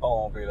تقلبوا لينا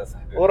الطوموبيل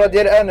اصاحبي. وراه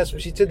ديال انس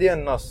ماشي حتى ديال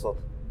الناس الصوت.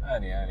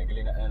 هاني قال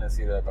لنا انس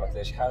الا طرات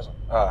لها شي حاجه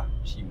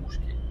ماشي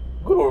مشكل.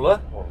 قول والله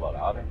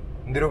العظيم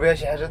نديروا بها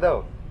شي حاجه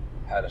دابا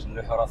بحالاش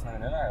نلوحوا راسنا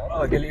من هنايا. راه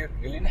قال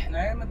لي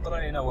حنايا ما طرا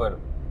لينا والو.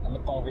 اما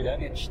الطوموبيل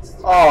هاني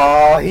تشت.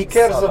 هي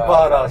كيرز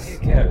باراس. هي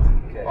كيرز.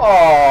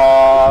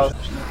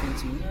 شنو كاين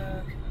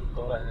تماك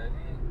الدوره هذه؟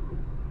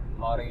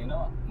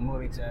 مارينا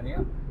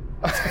موريتانيا.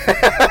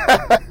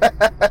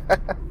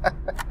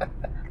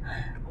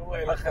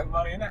 والله الا خا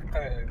مارينا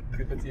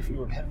كتبتي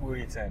فلول بحال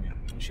موريتانيا.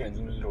 نمشيو عند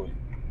الملولي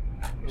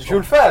شو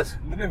الفاس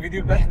درنا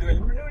فيديو البارح دوال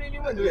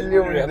الملولي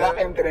اليوم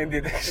باقي مترندي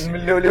داكشي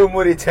الملولي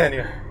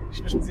وموريتانيا.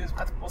 باش مزيان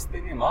تبقى تبوستي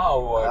ديما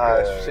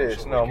هو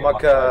شنو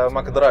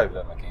ماك درايف.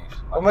 لا ما كاينش.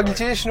 وما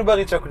قلتيليش شنو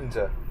باغي تاكل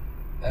انت؟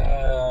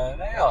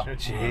 انايا شنو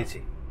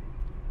تشهيتي؟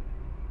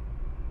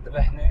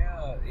 دابا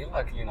حنايا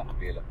يلاه كلينا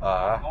قبيله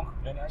دونك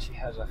بغينا شي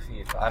حاجه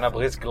خفيفه. انا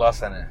بغيت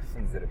كلاص. انا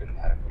فين زربت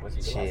بحال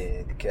بغيتي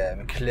شي ديك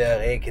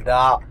مكلاغي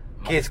كذا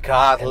كيت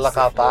كات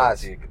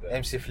لقطات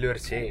ام سي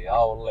فلورتي.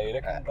 والله الا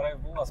كان درايف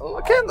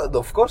والله كان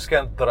اوف كورس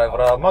كان الدرايف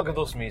راه ما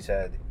قدو سميت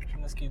هادي.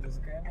 الناس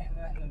كيدوزو كامل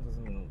حنا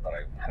ندوزو من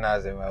الدرايف. حنا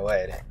زعما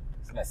واعرين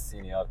سمع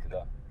السينيال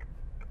كذا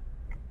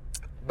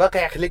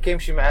باقي يخلي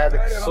كيمشي مع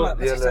هذاك الصوت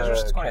ديال.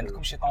 تحتاجوش تكون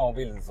عندكم شي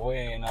طوموبيل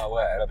زوينه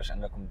واعره باش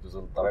انكم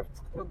دوزو للدرايف.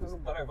 تقدروا دوزو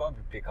للدرايف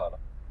بالبيكالا.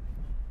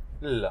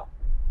 لا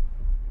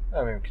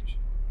ما يمكنش.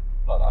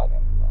 والله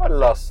العظيم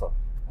لا الصا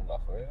والله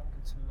خويا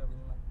كنتسلى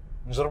بالله.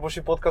 نجربوا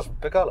شي بودكاست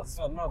بالبيكالا.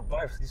 انا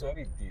الدرايف خديتوها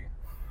بيدي.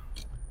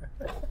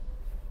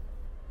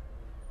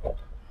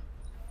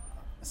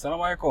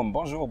 Salam alaikum,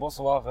 bonjour,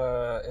 bonsoir.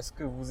 Est-ce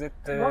que vous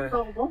êtes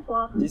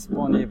bonsoir.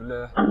 disponible?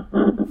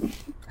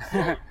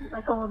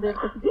 Comment dire?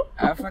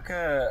 عافاك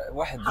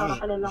واحد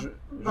جوج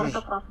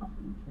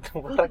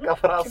بركه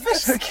في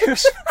راسك.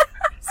 كيفاش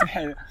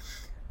سمحي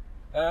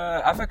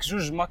عافاك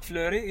جوج ماك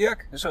فلوري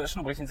ياك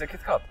شنو بغيتي انت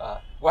كيت كات؟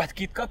 واحد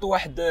كيت كات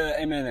وواحد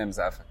ام ان امز.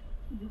 عافاك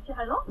درتي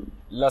حاجه؟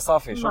 لا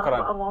صافي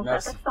شكرا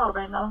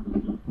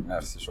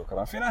ميرسي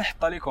شكرا. فين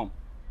نحط لكم؟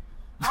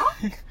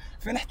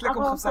 فين نحط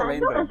لكم 45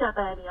 درهم؟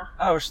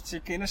 واش انت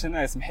كايناش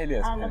هنا؟ اسمحي لي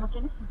لا ما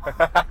كاينش.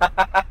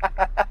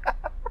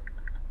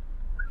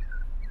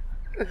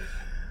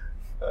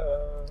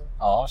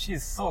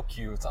 she's so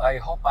cute. I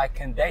hope I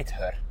can date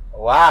her.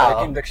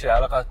 واو. لكن داكشي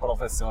علاقات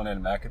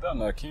بروفيسيونيل مع كذا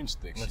ما كاينش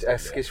داكشي. ما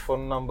تاسكيش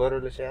فون نمبر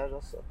ولا شي حاجه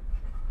الصاد؟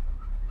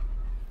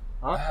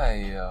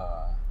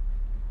 هيا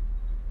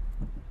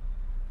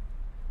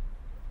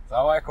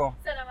السلام عليكم.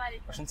 السلام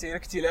عليكم. واش انت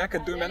ركتي لها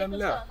كدوي معنا من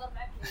لا؟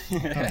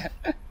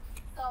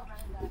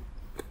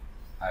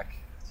 هاك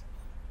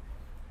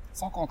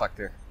سون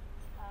كونتاكتي.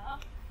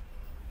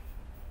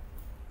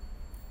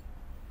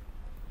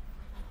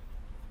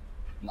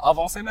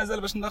 نافونسي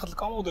مازال باش ناخذ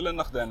الكوموند ولا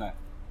ناخذ انا؟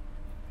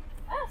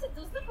 سي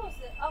دوز دو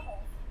سي افون.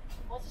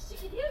 بغيتي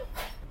التيكي ديالو؟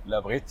 لا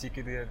بغيت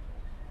التيكي ديالو.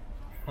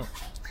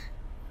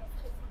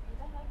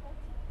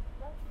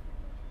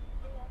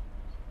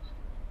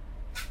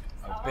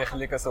 ربي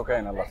يخليك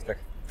سكينه الله يحفظك.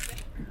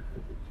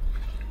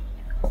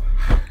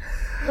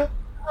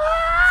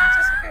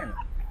 سكينه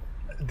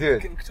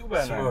دير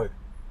مكتوبه هنا.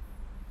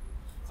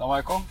 السلام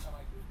عليكم.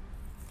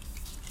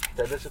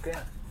 هذا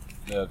سكينه؟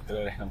 لا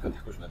الدراري حنا ما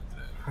كنضحكوش مع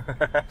الدراري.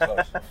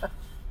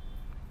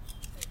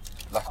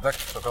 الله يحفظك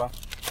شكرا.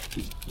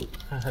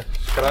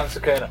 شكرا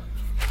سكينه.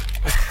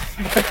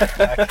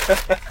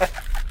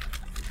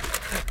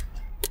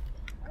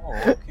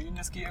 كاين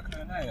ناس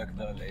كياكلوا هنايا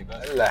كذا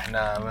اللعيبات. لا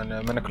حنا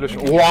ما ناكلوش.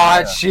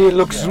 هادشي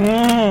لوكس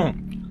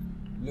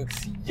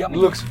لوكس يامي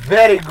لوكس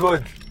فيري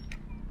جود.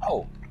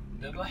 او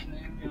دابا حنا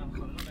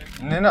نخرجوا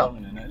من هنا؟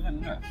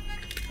 لا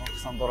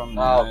خصنا ندورو من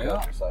اوكي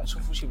هنايا صافي.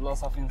 نشوفوا شي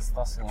بلاصه فين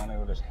ستاسيوني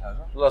ولا شي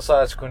حاجه لا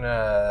صافي تكون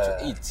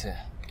ايت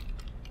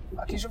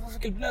كيشوفوا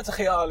فيك البنات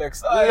اخي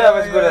اليكس لا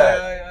ما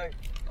تقولهاش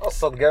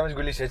الصاد كاع ما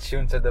تقوليش هادشي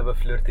وانت دابا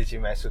فلورتيتي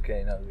مع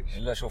سكينه وداك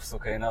الشيء. لا شوف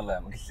سكينه لا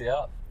ما قلت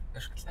لها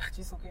اش قلت لها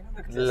اختي سكينه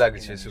لا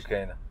قلت لي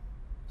سكينه.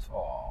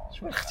 شو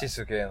شمن اختي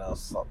سكينه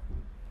الصاد؟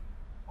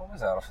 ما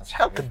تعرف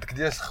شحال قدك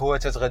ديال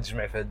الخواتات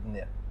غتجمع في هاد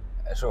الدنيا؟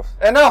 شوف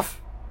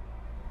اناف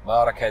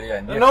بارك عليا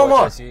عندي نو مور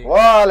خواتاتي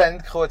فوالا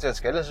عندك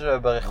خواتاتك علاش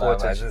باغي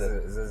خواتات؟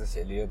 زازت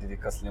عليا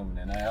ديديكاس لهم من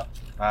هنايا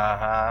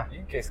اها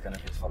ان كيس كانوا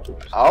كيتفرجوا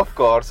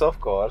اوف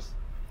كورس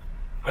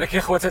ولكن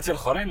خواتاتي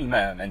الاخرين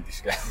ما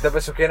عنديش كاع دابا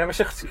سكينه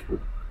ماشي اختك؟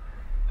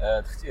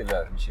 اختي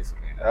لا ماشي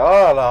سكينه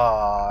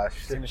فوالا اختي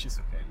شفتي ماشي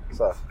سكينه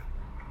صافي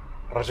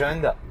رجع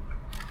عندها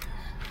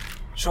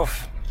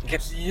شوف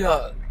قالت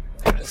لي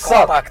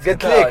صاد،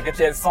 الكونتاكت قالت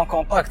لك. لي سون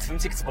كونتاكت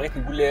فهمتي كنت بغيت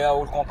نقول لها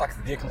والكونتاكت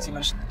ديالك انت ما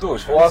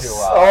نشدوش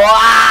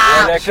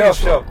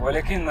شوف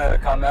ولكن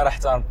كاميرا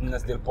احترمت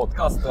الناس ديال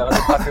البودكاست غادي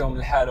تبقى فيهم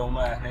الحال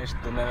هما هنا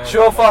يشدوا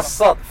شوف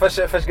الصاد فاش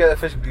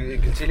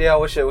قلتي ليها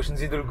واش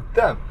نزيدوا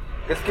لقدام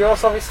قالت لك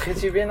صافي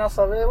سخيتي بينا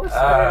صافي واش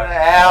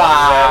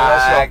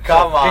ايوا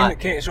كمان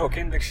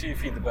كاين داكشي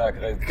فيدباك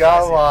غادي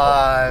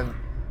كمان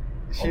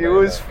she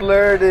was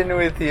flirting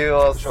with you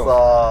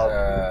الصاد.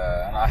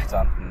 انا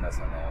احترمت الناس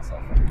انا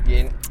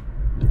صافي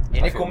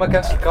يعني كون ما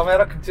كانش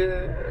الكاميرا كنت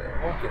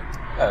ممكن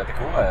هذاك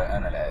هو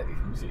انا العادي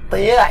فهمتي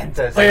طياح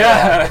انت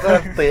طياح.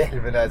 طيح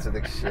البنات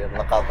وداك الشيء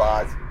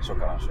اللقطات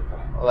شكرا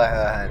الله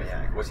يهاني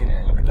يعني. بغيتي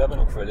دابا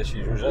نوقفوا على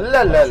شي جوج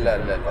لا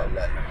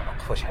ما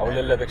نوقفوش او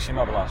لا داكشي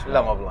ما بلانش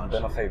لا ما بلانش.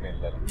 بانوا خايبين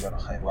لا بانوا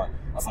خايبين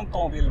اصلا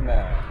الطوموبيل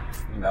ما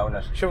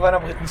معاوناش شوف انا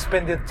بغيت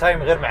نسبند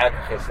التايم غير معاك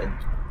اخي سعيد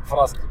في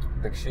راسك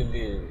داكشي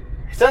اللي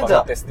حتى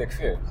انت تيستيك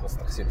فيه خاصك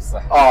تغسل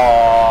بصح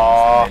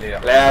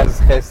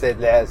العز خير سعيد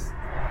العز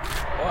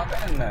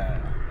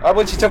واقعا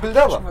بغيتي تاكل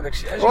دابا شوف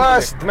داكشي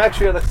واش معك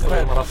شويه داك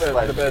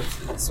دابا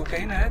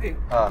السكينه هذه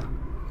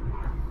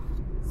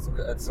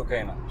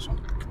السكينه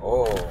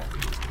اوه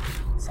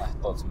صح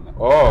حطوها تما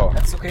اوه هاد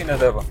السكينه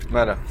دابا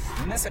مالا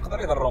الناس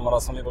يقدروا يضروا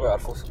راسهم يبغيو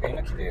يعرفوا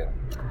السكينه كي دايره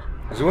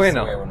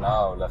زوينه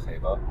ولا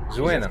خايبه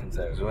زوينه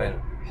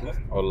حلف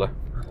والله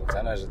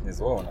انا جاتني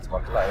زوينه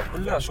تبارك الله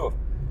كلها شوف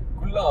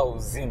كلها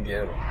والزين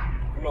ديالو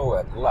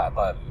كلها الله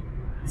عطاه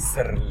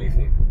السر اللي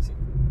فيه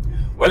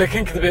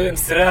ولكن كذبه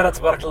مسراره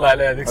تبارك الله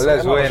على هذيك لا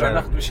زوينه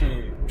ناخذ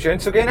شي عند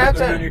سكينه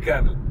حتى المنيو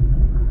كامل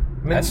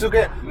من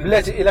سكينه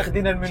بلاتي الا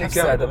خدينا المنيو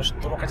كامل باش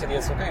الطرقات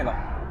ديال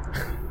سكينه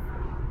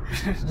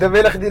دابا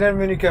الا خدينا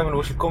المنيو كامل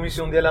واش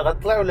الكوميسيون ديالها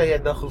غتطلع ولا هي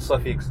داخل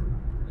صافيكس؟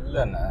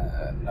 لا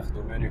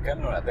ناخذوا المنيو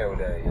كامل ونعطيوه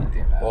لها هي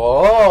ديما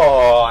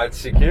اوه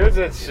هادشي كيوت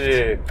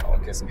هادشي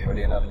كيسمحوا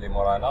لينا اللي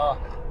مورانا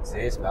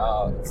زيت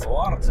مع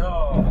تصوير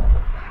حتى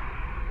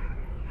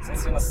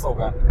نسينا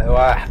السوقان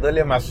ايوا حضر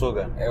لي مع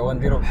السوقان ايوا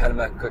نديرو بحال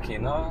ما هكا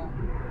كاينه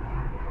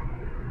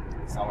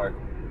السلام عليكم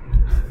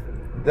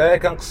دابا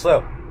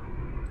كنقصيو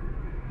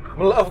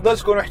من الافضل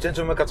تكونوا حتى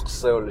نتوما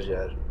كتقصيو ولا شي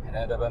حاجه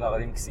حنا دابا انا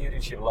غادي نكسيري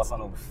لشي بلاصه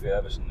نوقف فيها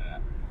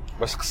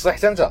باش تقصي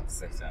حتى انت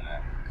قصيت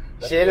انا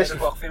شي علاش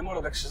واقفين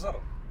مول داك الشجر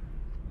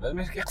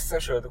ما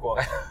كيقصيوش هذوك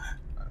واقع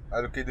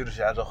هادو كيديروا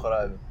شي حاجه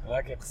اخرى هادو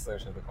ما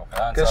كيقصيوش هذوك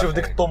واقع كنشوف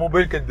ديك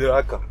الطوموبيل كدير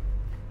هكا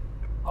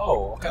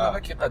وقيلا ما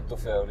كيقادوا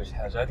فيها ولا شي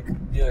حاجه هذيك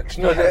ديالك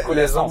شنو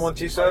لي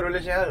زامونتيسور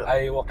ولا شي حاجه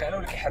اي واقيلا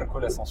ولا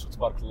كيحركوا ليسونس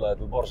تبارك الله هذا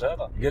البرج هذا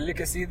قال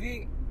لك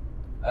اسيدي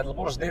هذا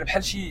البرج داير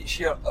بحال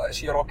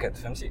شي روكيت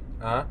فهمتي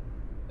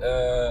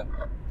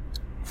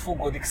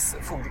فوق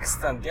ديك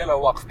الستاند ديالها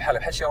واقف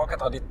بحال شي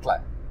روكيت غادي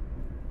تطلع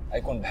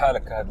غيكون بحال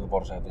هكا هذا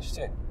البرج هذا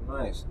شتيه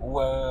نايس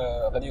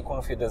وغادي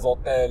يكونوا فيه دي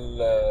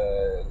زوتيل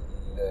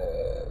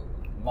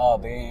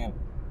ناضين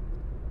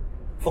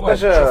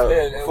فوقاش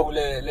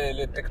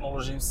لي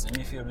التكنولوجي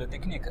مستعملين فيه ولا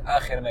تكنيك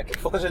اخر ما كاين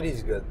فوقاش غادي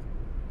يتقاد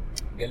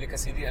قال لك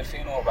اسيدي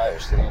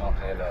 2024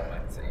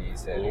 وقيلا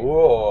يسالي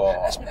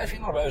اش من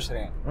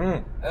 2024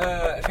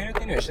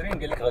 2022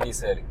 قال لك غادي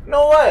يسالي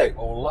نو واي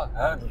والله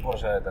هذا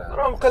البرج هذا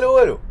راه ما بقى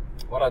والو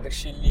وراه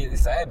داكشي اللي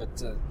صعيب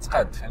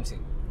تقاد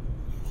فهمتي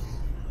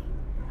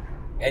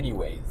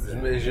anyways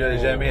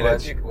جميل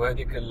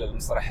وهذيك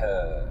المسرح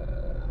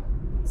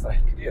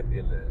الكبير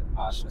ديال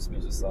ما عرفتش شنو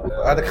سميتو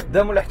الصراحه هذاك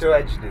خدام ولا حتى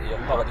واحد جديد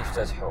يلاه غادي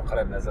يفتتحوا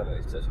قريب مازال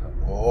يفتتحوا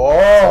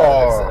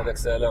اوه هذاك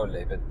سالا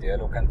واللعبات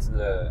ديالو كانت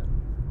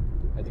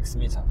هذيك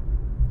سميتها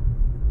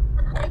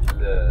واحد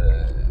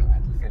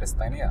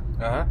الفلسطينيه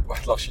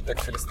واحد الارشيتكت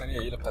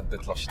فلسطينيه هي اللي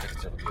قادت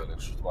الارشيتكتور ديالها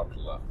شوف تبارك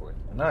الله اخويا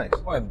نايس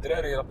المهم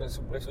الدراري الا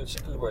بغيتو هادشي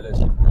قلبوا على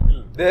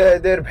جوجل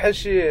داير بحال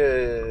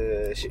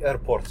شي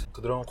ايربورت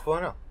نقدروا نوقفوا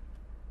هنا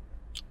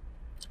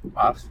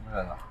ما عرفتش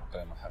ولا انا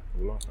قيمه حق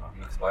والله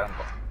باغي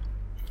نبط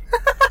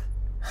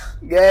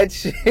كاع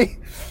هادشي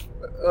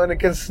وانا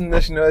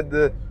كنستنى شنو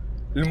هاد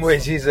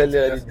المعجزه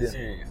اللي غادي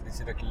دير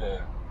خديتي داك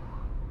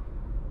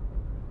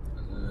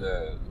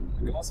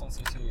الكلاص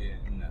نسيتي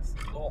الناس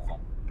ذوقهم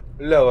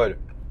لا والو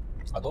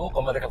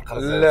ذوقهم هذاك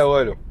القرص لا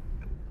والو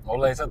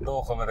والله حتى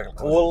ذوقهم هذاك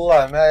القرص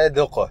والله ما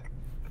ذوقوه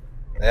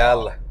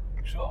يلا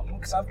شو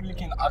كنت عارف بلي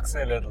كاين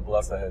اكسيل لهاد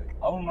البلاصه هادي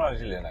اول مره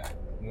نجي لهنا.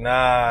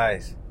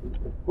 نايس.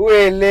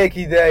 ويلي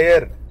كي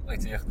داير؟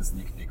 بغيت ياخذ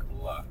سنيك ديك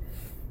والله.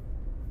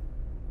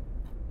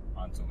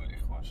 هانتوما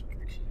الاخوان شوف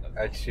داكشي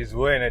هادشي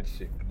زوين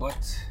هادشي.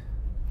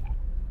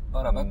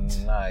 ضربت.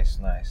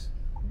 نايس.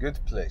 Good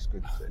place.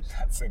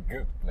 That's a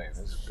good place.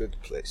 It's a good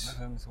place. ما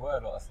فهمت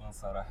والو اصلا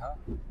صراحه.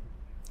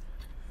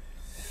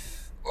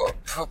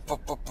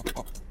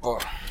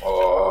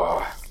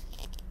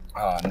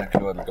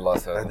 ناكلو هاد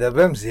الكلاص هذا.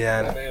 دابا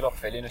مزيان. دابا يلا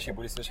وقف علينا شي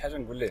بوليس ولا شي حاجه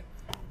نقول ليه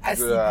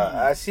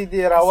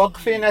اسيدي راه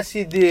واقفين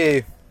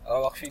اسيدي. راه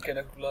واقفين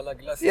كناكل لا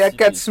كلاص. يا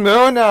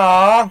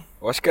كتسمعونا؟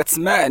 واش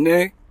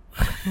كتسمعني؟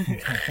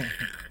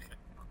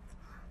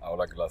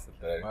 لا كلاص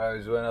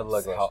الدراري. زوين هاد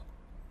لاكلاص.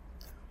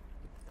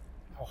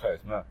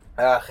 وخيت ما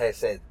اخي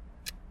سعيد.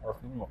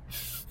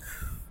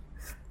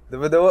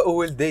 دابا هو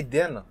اول ديت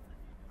ديالنا.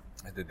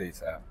 هذا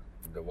ديت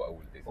هو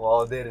اول ديت.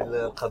 واو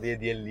داير القضيه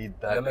ديال اليد.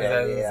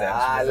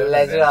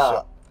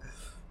 لا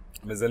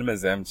مازال ما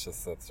زعمتش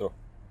الصاد. شوف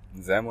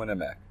نزعم وانا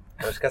معاك.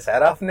 واش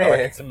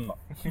كتعرفني؟ تما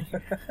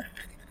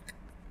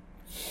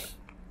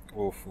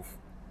اوف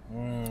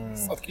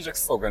الصاد كي جاك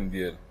السلوغان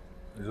ديالو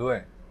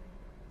زوين.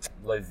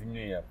 الله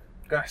يزينني اياك.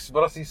 كنحس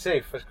براسي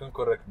سيف فاش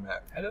كنكون راكب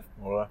معاك. حلف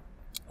والله.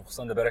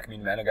 وخصوصا دابا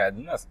راكبين معنا كاع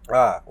الناس.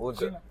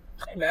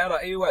 خلي معايا راه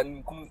اي واحد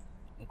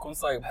نكون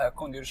صايب بحال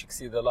هكا نديرو شي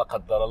كسيده لا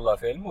قدر الله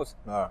فيها الموت.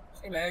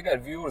 خلي معايا كاع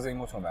الفيورز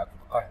يموتوا معاك في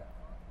القاحله.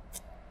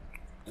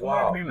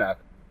 راكبين معاك.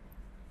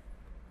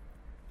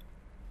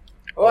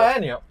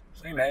 وهانيه.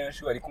 خلي معايا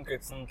شي واحد يكون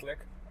كيتصنت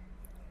لك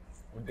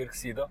ودير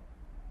كسيده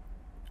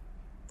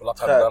ولا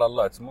قدر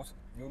الله تموت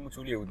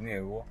يموتوا ليه ودنيه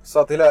هو.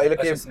 صافي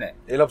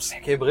الا بصح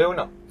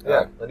كيبغيونا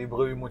غادي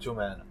يبغيو يموتوا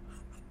معنا.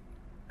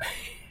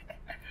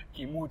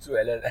 كيموتوا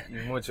على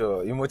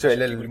يموتوا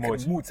على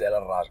الموت. نموت على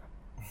الراجل.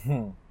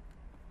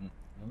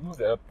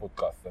 نموت على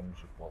البودكاست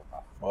ماشي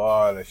البودكاست.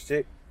 فوالا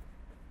شتي.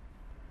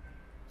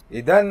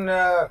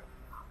 اذا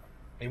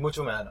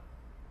يموتوا معنا.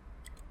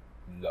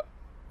 لا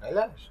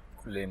علاش؟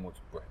 كل يموت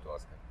بوحدو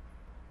اصاحبي.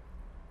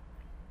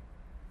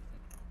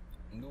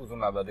 ندوزو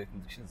مع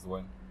بعضياتنا داكشي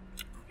زوين.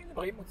 اللي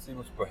بغى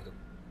يموت بوحدو.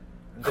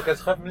 انت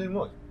كتخاف من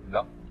الموت؟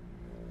 لا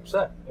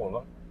بصح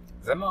والله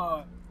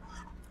زعما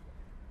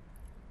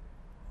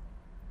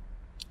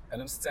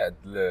انا مستعد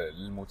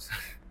للموت.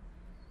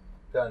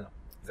 انا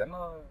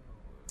زعما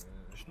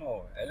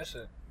شنو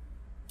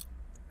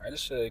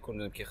علاش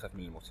يكون كيخاف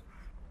من الموت؟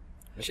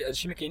 ماشي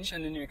هادشي ما كاينش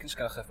انني ما كنتش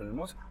كنخاف من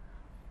الموت.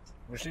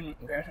 ماشي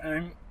ما كاينش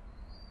انني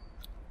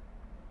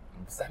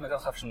بصح ما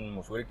كنخافش من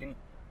الموت ولكن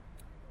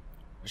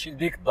ماشي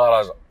لديك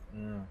الدرجه.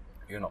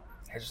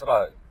 حيت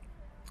راه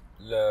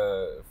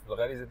في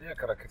الغريزه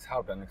ديالك راه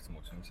كتحارب انك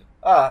تموت فهمتي.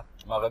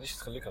 ما غاديش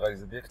تخليك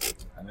الغريزه ديالك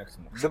انك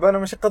تموت. دابا انا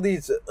ماشي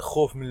قضيه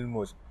خوف من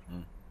الموت.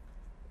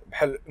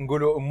 بحال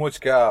نقولوا موت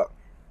ك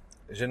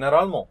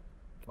جينيرالمون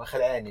ما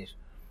خلعانيش،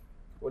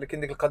 ولكن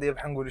ديك القضيه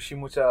بحال نقولوا شي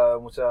موته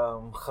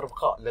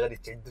مخربقه اللي غادي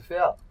تعذب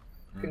فيها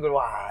كنقول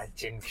واه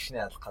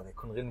تعنفشنا هاد القضيه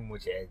كون غير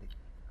نموت عادي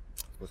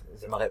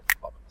زعما غير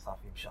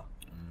صافي مشى.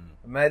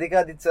 ما هذيك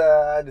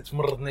غادي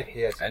تمرضني في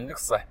حياتي. عندك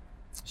الصح.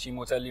 شي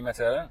موته اللي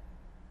مثلا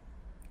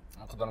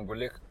نقدر نقول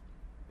لك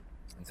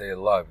انت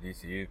يلاه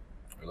بديتي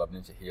يلاه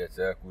بنيتي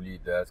حياتك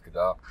وليدات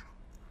كذا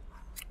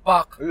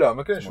باق. لا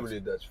ما كاينش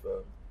وليدات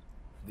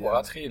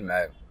وغتخيل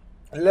معايا.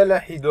 لا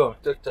حيدوهم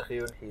حتى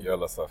التخيل حيد.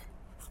 يلا صافي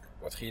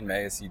وتخيل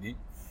معايا سيدي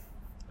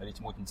غادي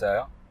تموت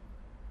نتايا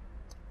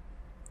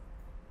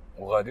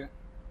وغادي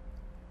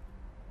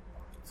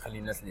تخلي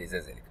الناس اللي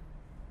عزاز عليك.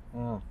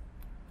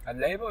 هاد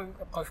اللعيبه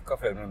كيبقاو يفكر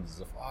فيها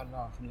بزاف.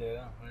 لا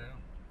خليها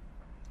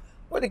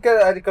ولكن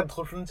هذه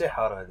كتدخل في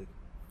الانتحار. هذيك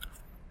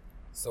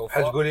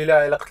بحال تقولي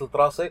لا الا قتلت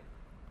راسي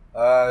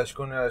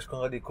شكون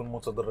غادي يكون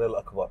المتضرر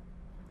الاكبر؟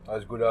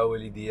 تقولها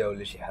والديا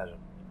ولا شي حاجه.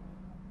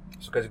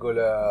 شو كتقول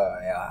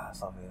يا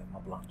صافي ما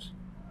بلانش.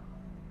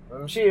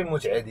 ماشي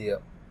موت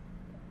عاديه،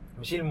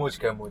 ماشي الموت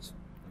كموت.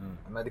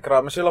 اما هذيك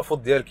راه ماشي لافوت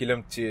ديالك الا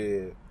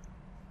متي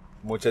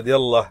موته ديال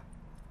الله.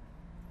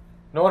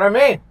 نور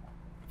مين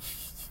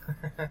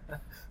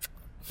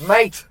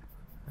ميت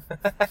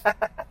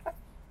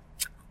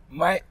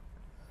ماي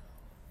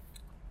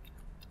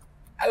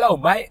هلو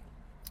ماي.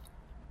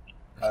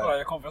 شنو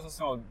هي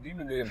كونفرساسيون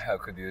ديما ندير بحال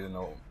هكا ديال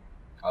انا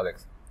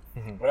اليكس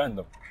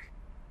راندوم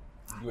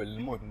ندوي على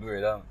الموت ندوي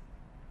على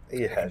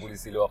اي حاجه.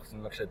 البوليسي اللي واقف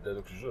تماك شاد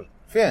هذوك الجوج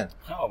فين؟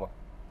 ها هو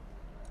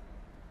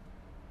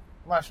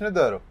ما شنو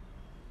داروا؟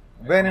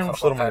 باينين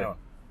مشرمين.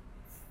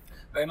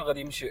 باين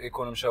غادي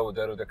يكونوا مشاو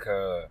داروا داك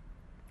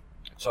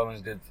التشالنج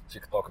ديال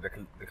تيك توك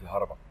داك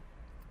الهربه.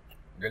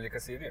 قال لك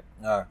اسيدي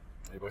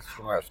بغيت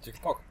تكون واعر في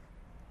تيك توك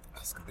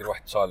خاصك دير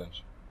واحد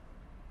التشالنج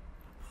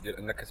ديال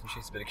انك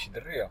كتمشي تبان لك شي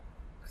دريه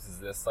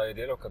كتهز لها الصاي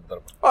ديالها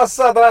وكتضرب.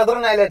 الصاد راه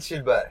هضرنا على هادشي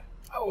البارح.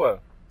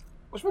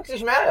 واش ما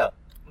كنتيش معايا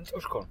انت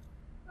وشكون؟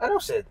 انا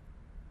وسعد.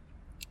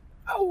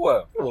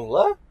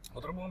 والله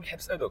ضربوهم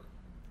الحبس هذوك.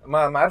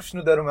 ما عرفت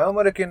شنو داروا معاهم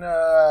ولكن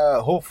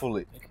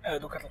هوبفولي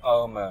هذوك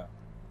كتلقاهم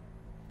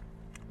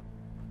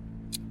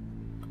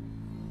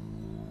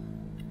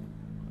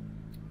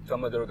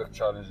تما داروا داك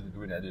التشالنج اللي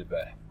دوينا عليه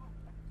البارح.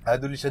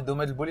 هادو اللي شدهم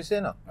هاد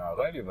البوليسينا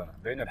غالبا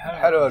باينه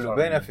بحال والو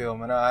باينه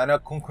فيهم. انا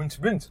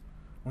كنت بنت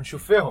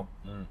ونشوف فيهم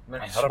ما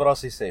نحسش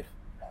براسي سيف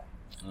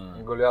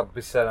نقول يا ربي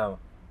السلامه.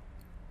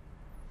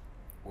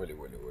 ولي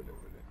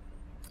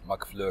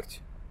ماك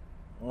فلورتي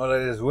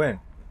والله زوين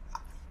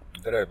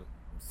دراري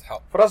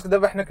بصحه فراسك.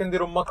 دابا حنا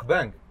كنديروا ماك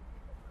بانك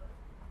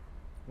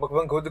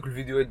هو دوك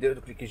الفيديوهات ديال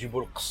دوك اللي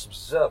كيجيبوا القص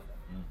بزاف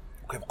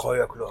وكيبقاو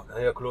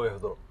ياكلوا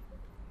يهضروا.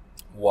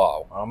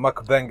 واو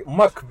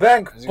ماك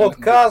بانك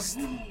بودكاست.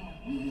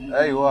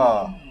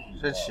 ايوا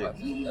هادشي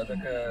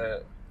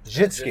هذاك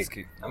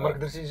جيتسكي. عمرك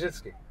درتي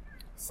جيتسكي؟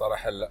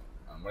 الصراحه لا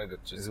عمري درت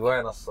جيتسكي.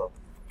 زوينه الصاد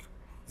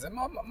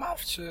زعما ما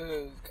عرفتش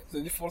كانت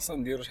لي فرصه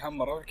نديرو شحال من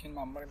مره ولكن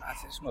ما عمري ما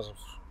عرفتش ما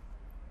جربتش.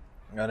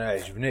 انا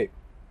عجبني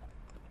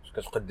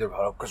كتبقى دير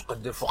بحال هكا كتبقى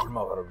دير فوق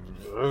الماء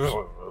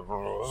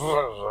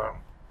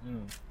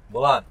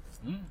بلان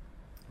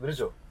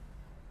درتو.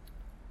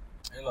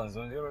 يلا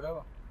نزول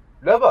نديرو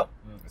دابا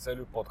سالو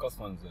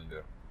البودكاست ونزول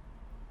نديرو.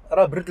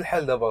 راه برد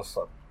الحال دابا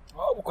الصاد.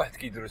 بوك واحد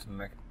كيديرو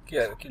تماك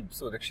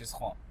كيلبسو داكشي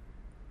سخون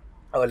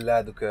ولا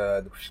هذوك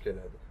في الشكل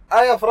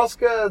هذا. يا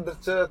فراسك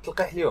درت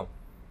تلقيح اليوم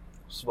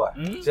الصباح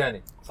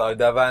الثاني صافي.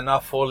 دابا انا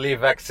فولي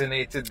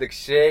فاكسينيتد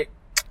داكشي.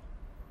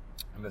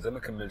 مازال ما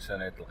كملتش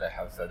انا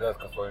التلقيحه سعدات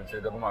اخويا. انت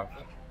دابا ما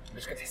عرفتش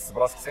باش كتحس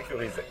براسك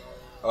سيكوريزي.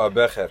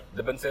 بخير.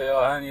 دابا انت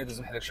هانيه دوز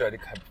محل داكشي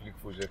هذيك حب فيك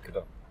في وجهك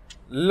كذا.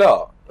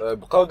 لا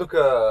بقاو دوك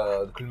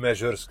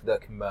الماجورز كذا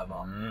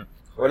كمامه.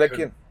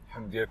 ولكن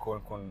الحلم ديالك هو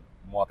نكون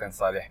مواطن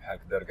صالح بحال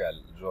كدار كاع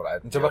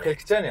الجرعات. انت باقي لك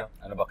الثانيه؟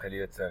 انا باقي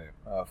لي الثانيه.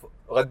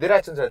 غديرها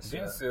حتى انت هاد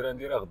بيان سير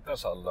نديرها غدا ان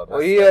شاء الله.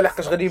 وهي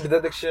لحقاش غادي يبدا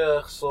داكشي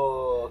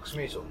خصو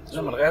سميتو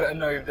من غير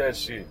انه يبدا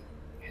هادشي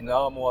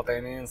حنا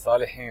مواطنين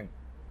صالحين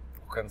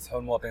وكنصحوا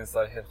المواطنين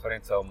الصالحين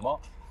الاخرين حتى هما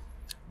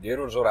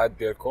ديروا الجرعات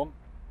ديالكم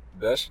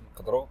باش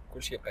نقدروا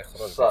كلشي يبقى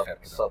يخرج بخير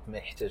كذا. صافي ما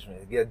يحتاج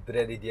كاع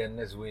الدراري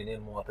ديالنا زوينين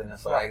مواطنين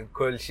صالحين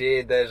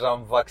كلشي ديجا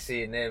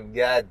مفاكسيني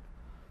كاع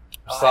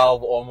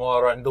صاب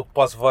امور وعنده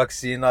باس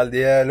فاكسينال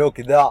ديالو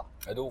كذا.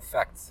 هادو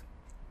فاكتس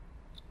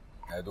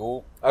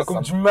هادو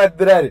راكم تما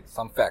الدراري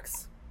سام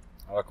فاكتس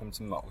راكم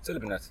تما وحتى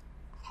البنات.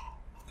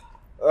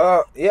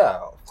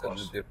 يا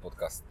ندير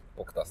بودكاست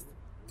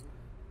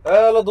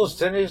لا دوز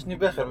ثاني جاتني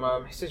بخير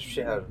ما حسيتش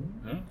بشي حاجه.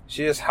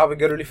 شي صحابي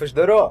قالوا لي فاش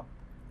داروها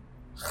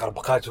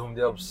خربقاتهم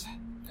ديال بصح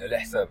على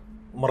حساب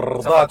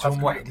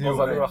مرضاتهم واحد اليوم.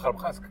 ولا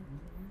خربقاتك؟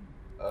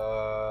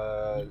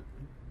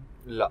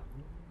 لا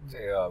انت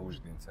يا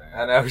وجدي انت.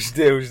 انا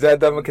وجدي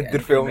هذا ما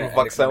كدير فيهم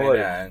الفاكسان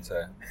والو.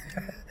 انت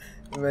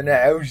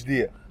مناعه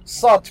وجديه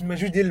صات تما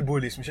جوج ديال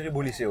البوليس ماشي غير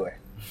بوليسي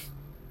واحد.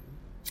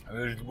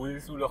 جوج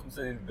البوليس ولا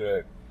 5 ديال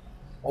الدراري.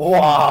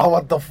 واو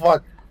وات ذا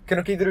فاك.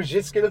 كانوا كيديروا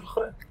الجيتسكي ديال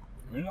الاخرين.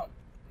 لا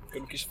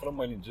كانوا كيشفروا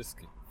مالين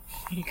الجيتسكي.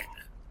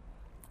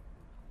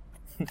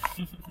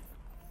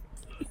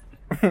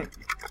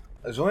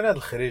 زوين هاد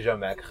الخريجه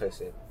معاك اخي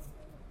سيد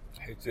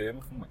حيت هي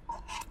ما فمي.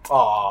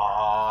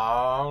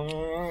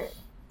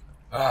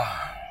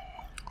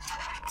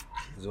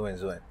 زوين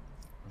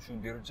واش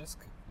نديرو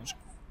الجيتسكي؟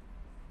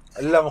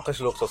 لا ما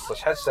بقاش الوقت الصح.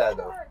 شحال الساعه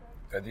دابا؟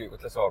 هادي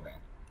 43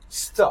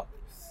 6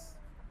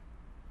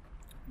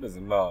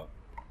 لازم لا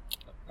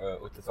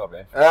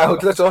 43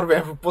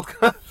 43 في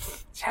البودكاست.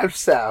 شحال في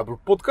الساعه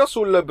بالبودكاست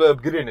ولا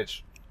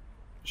بجرينتش؟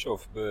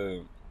 شوف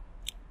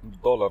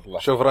بالدولار. لا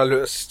شوف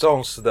راه 6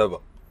 ونص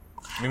دابا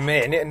مما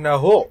يعني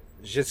انه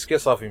جيتسكي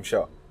صافي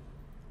مشى.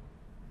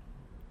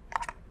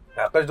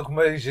 عقلت دوك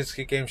مالي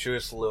جيتسكي كيمشيو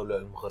يصليو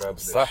للمغرب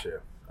صح.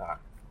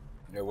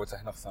 ايوا حتى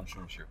حنا خصنا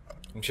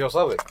نمشيو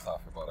صافي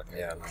بارك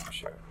الله.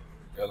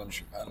 يلا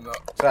نمشيو بحالنا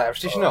صافي.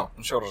 عرفتي شنو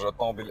نمشيو نرجعو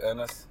الطوموبيل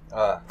انس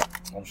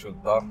ونمشيو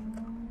للدار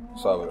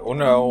صافي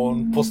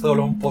ونبوستيو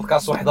لهم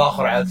بودكاست واحد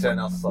اخر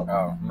عاوتاني الصاد.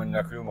 ما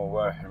ناكلو ما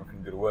والو حنا ما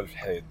كنديرو والو في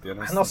الحياه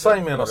ديالنا. حنا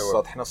صايمين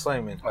الصاد حنا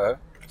صايمين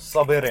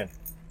صابرين.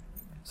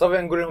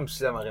 صافي نقول لهم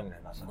بالسلامه غير من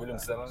هنا. نقول لهم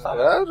السلامه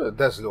صافي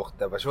داز الوقت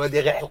دابا. شو هادي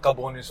غير حلقه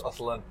بونيس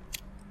اصلا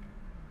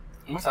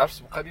ما تعرفش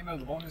تبقى ديما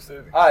البونيس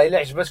هذيك. الا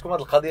عجبتكم هاد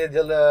القضيه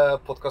ديال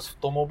بودكاست في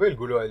الطوموبيل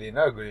قولوها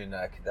لينا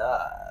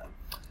كذا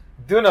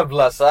ديونا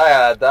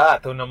البلاصه هذا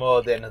عطونا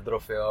مواضيع نهضروا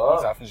فيها.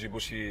 ما تعرف نجيبوا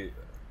شي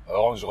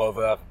رونج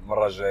روفر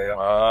المره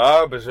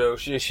الجايه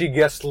باش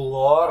شي قاس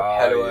اللور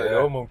بحال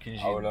والو ممكن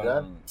يجي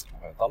قدام.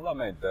 طلع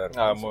ما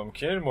يدار.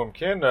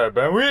 ممكن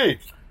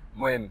بان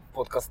المهم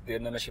البودكاست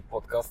ديالنا ماشي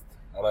بودكاست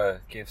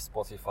راه كاين في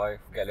سبوتيفاي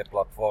في كاع لي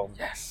بلاتفورم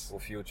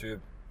وفي يوتيوب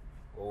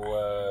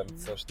وما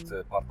تنساوش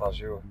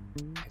تبارطاجيوه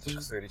حيت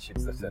خصو يريتشي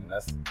بزاف تاع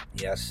الناس.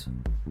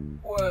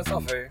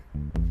 وصافي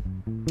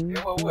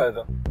ايوا هو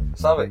هذا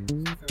صافي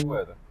هو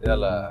هذا.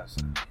 يلا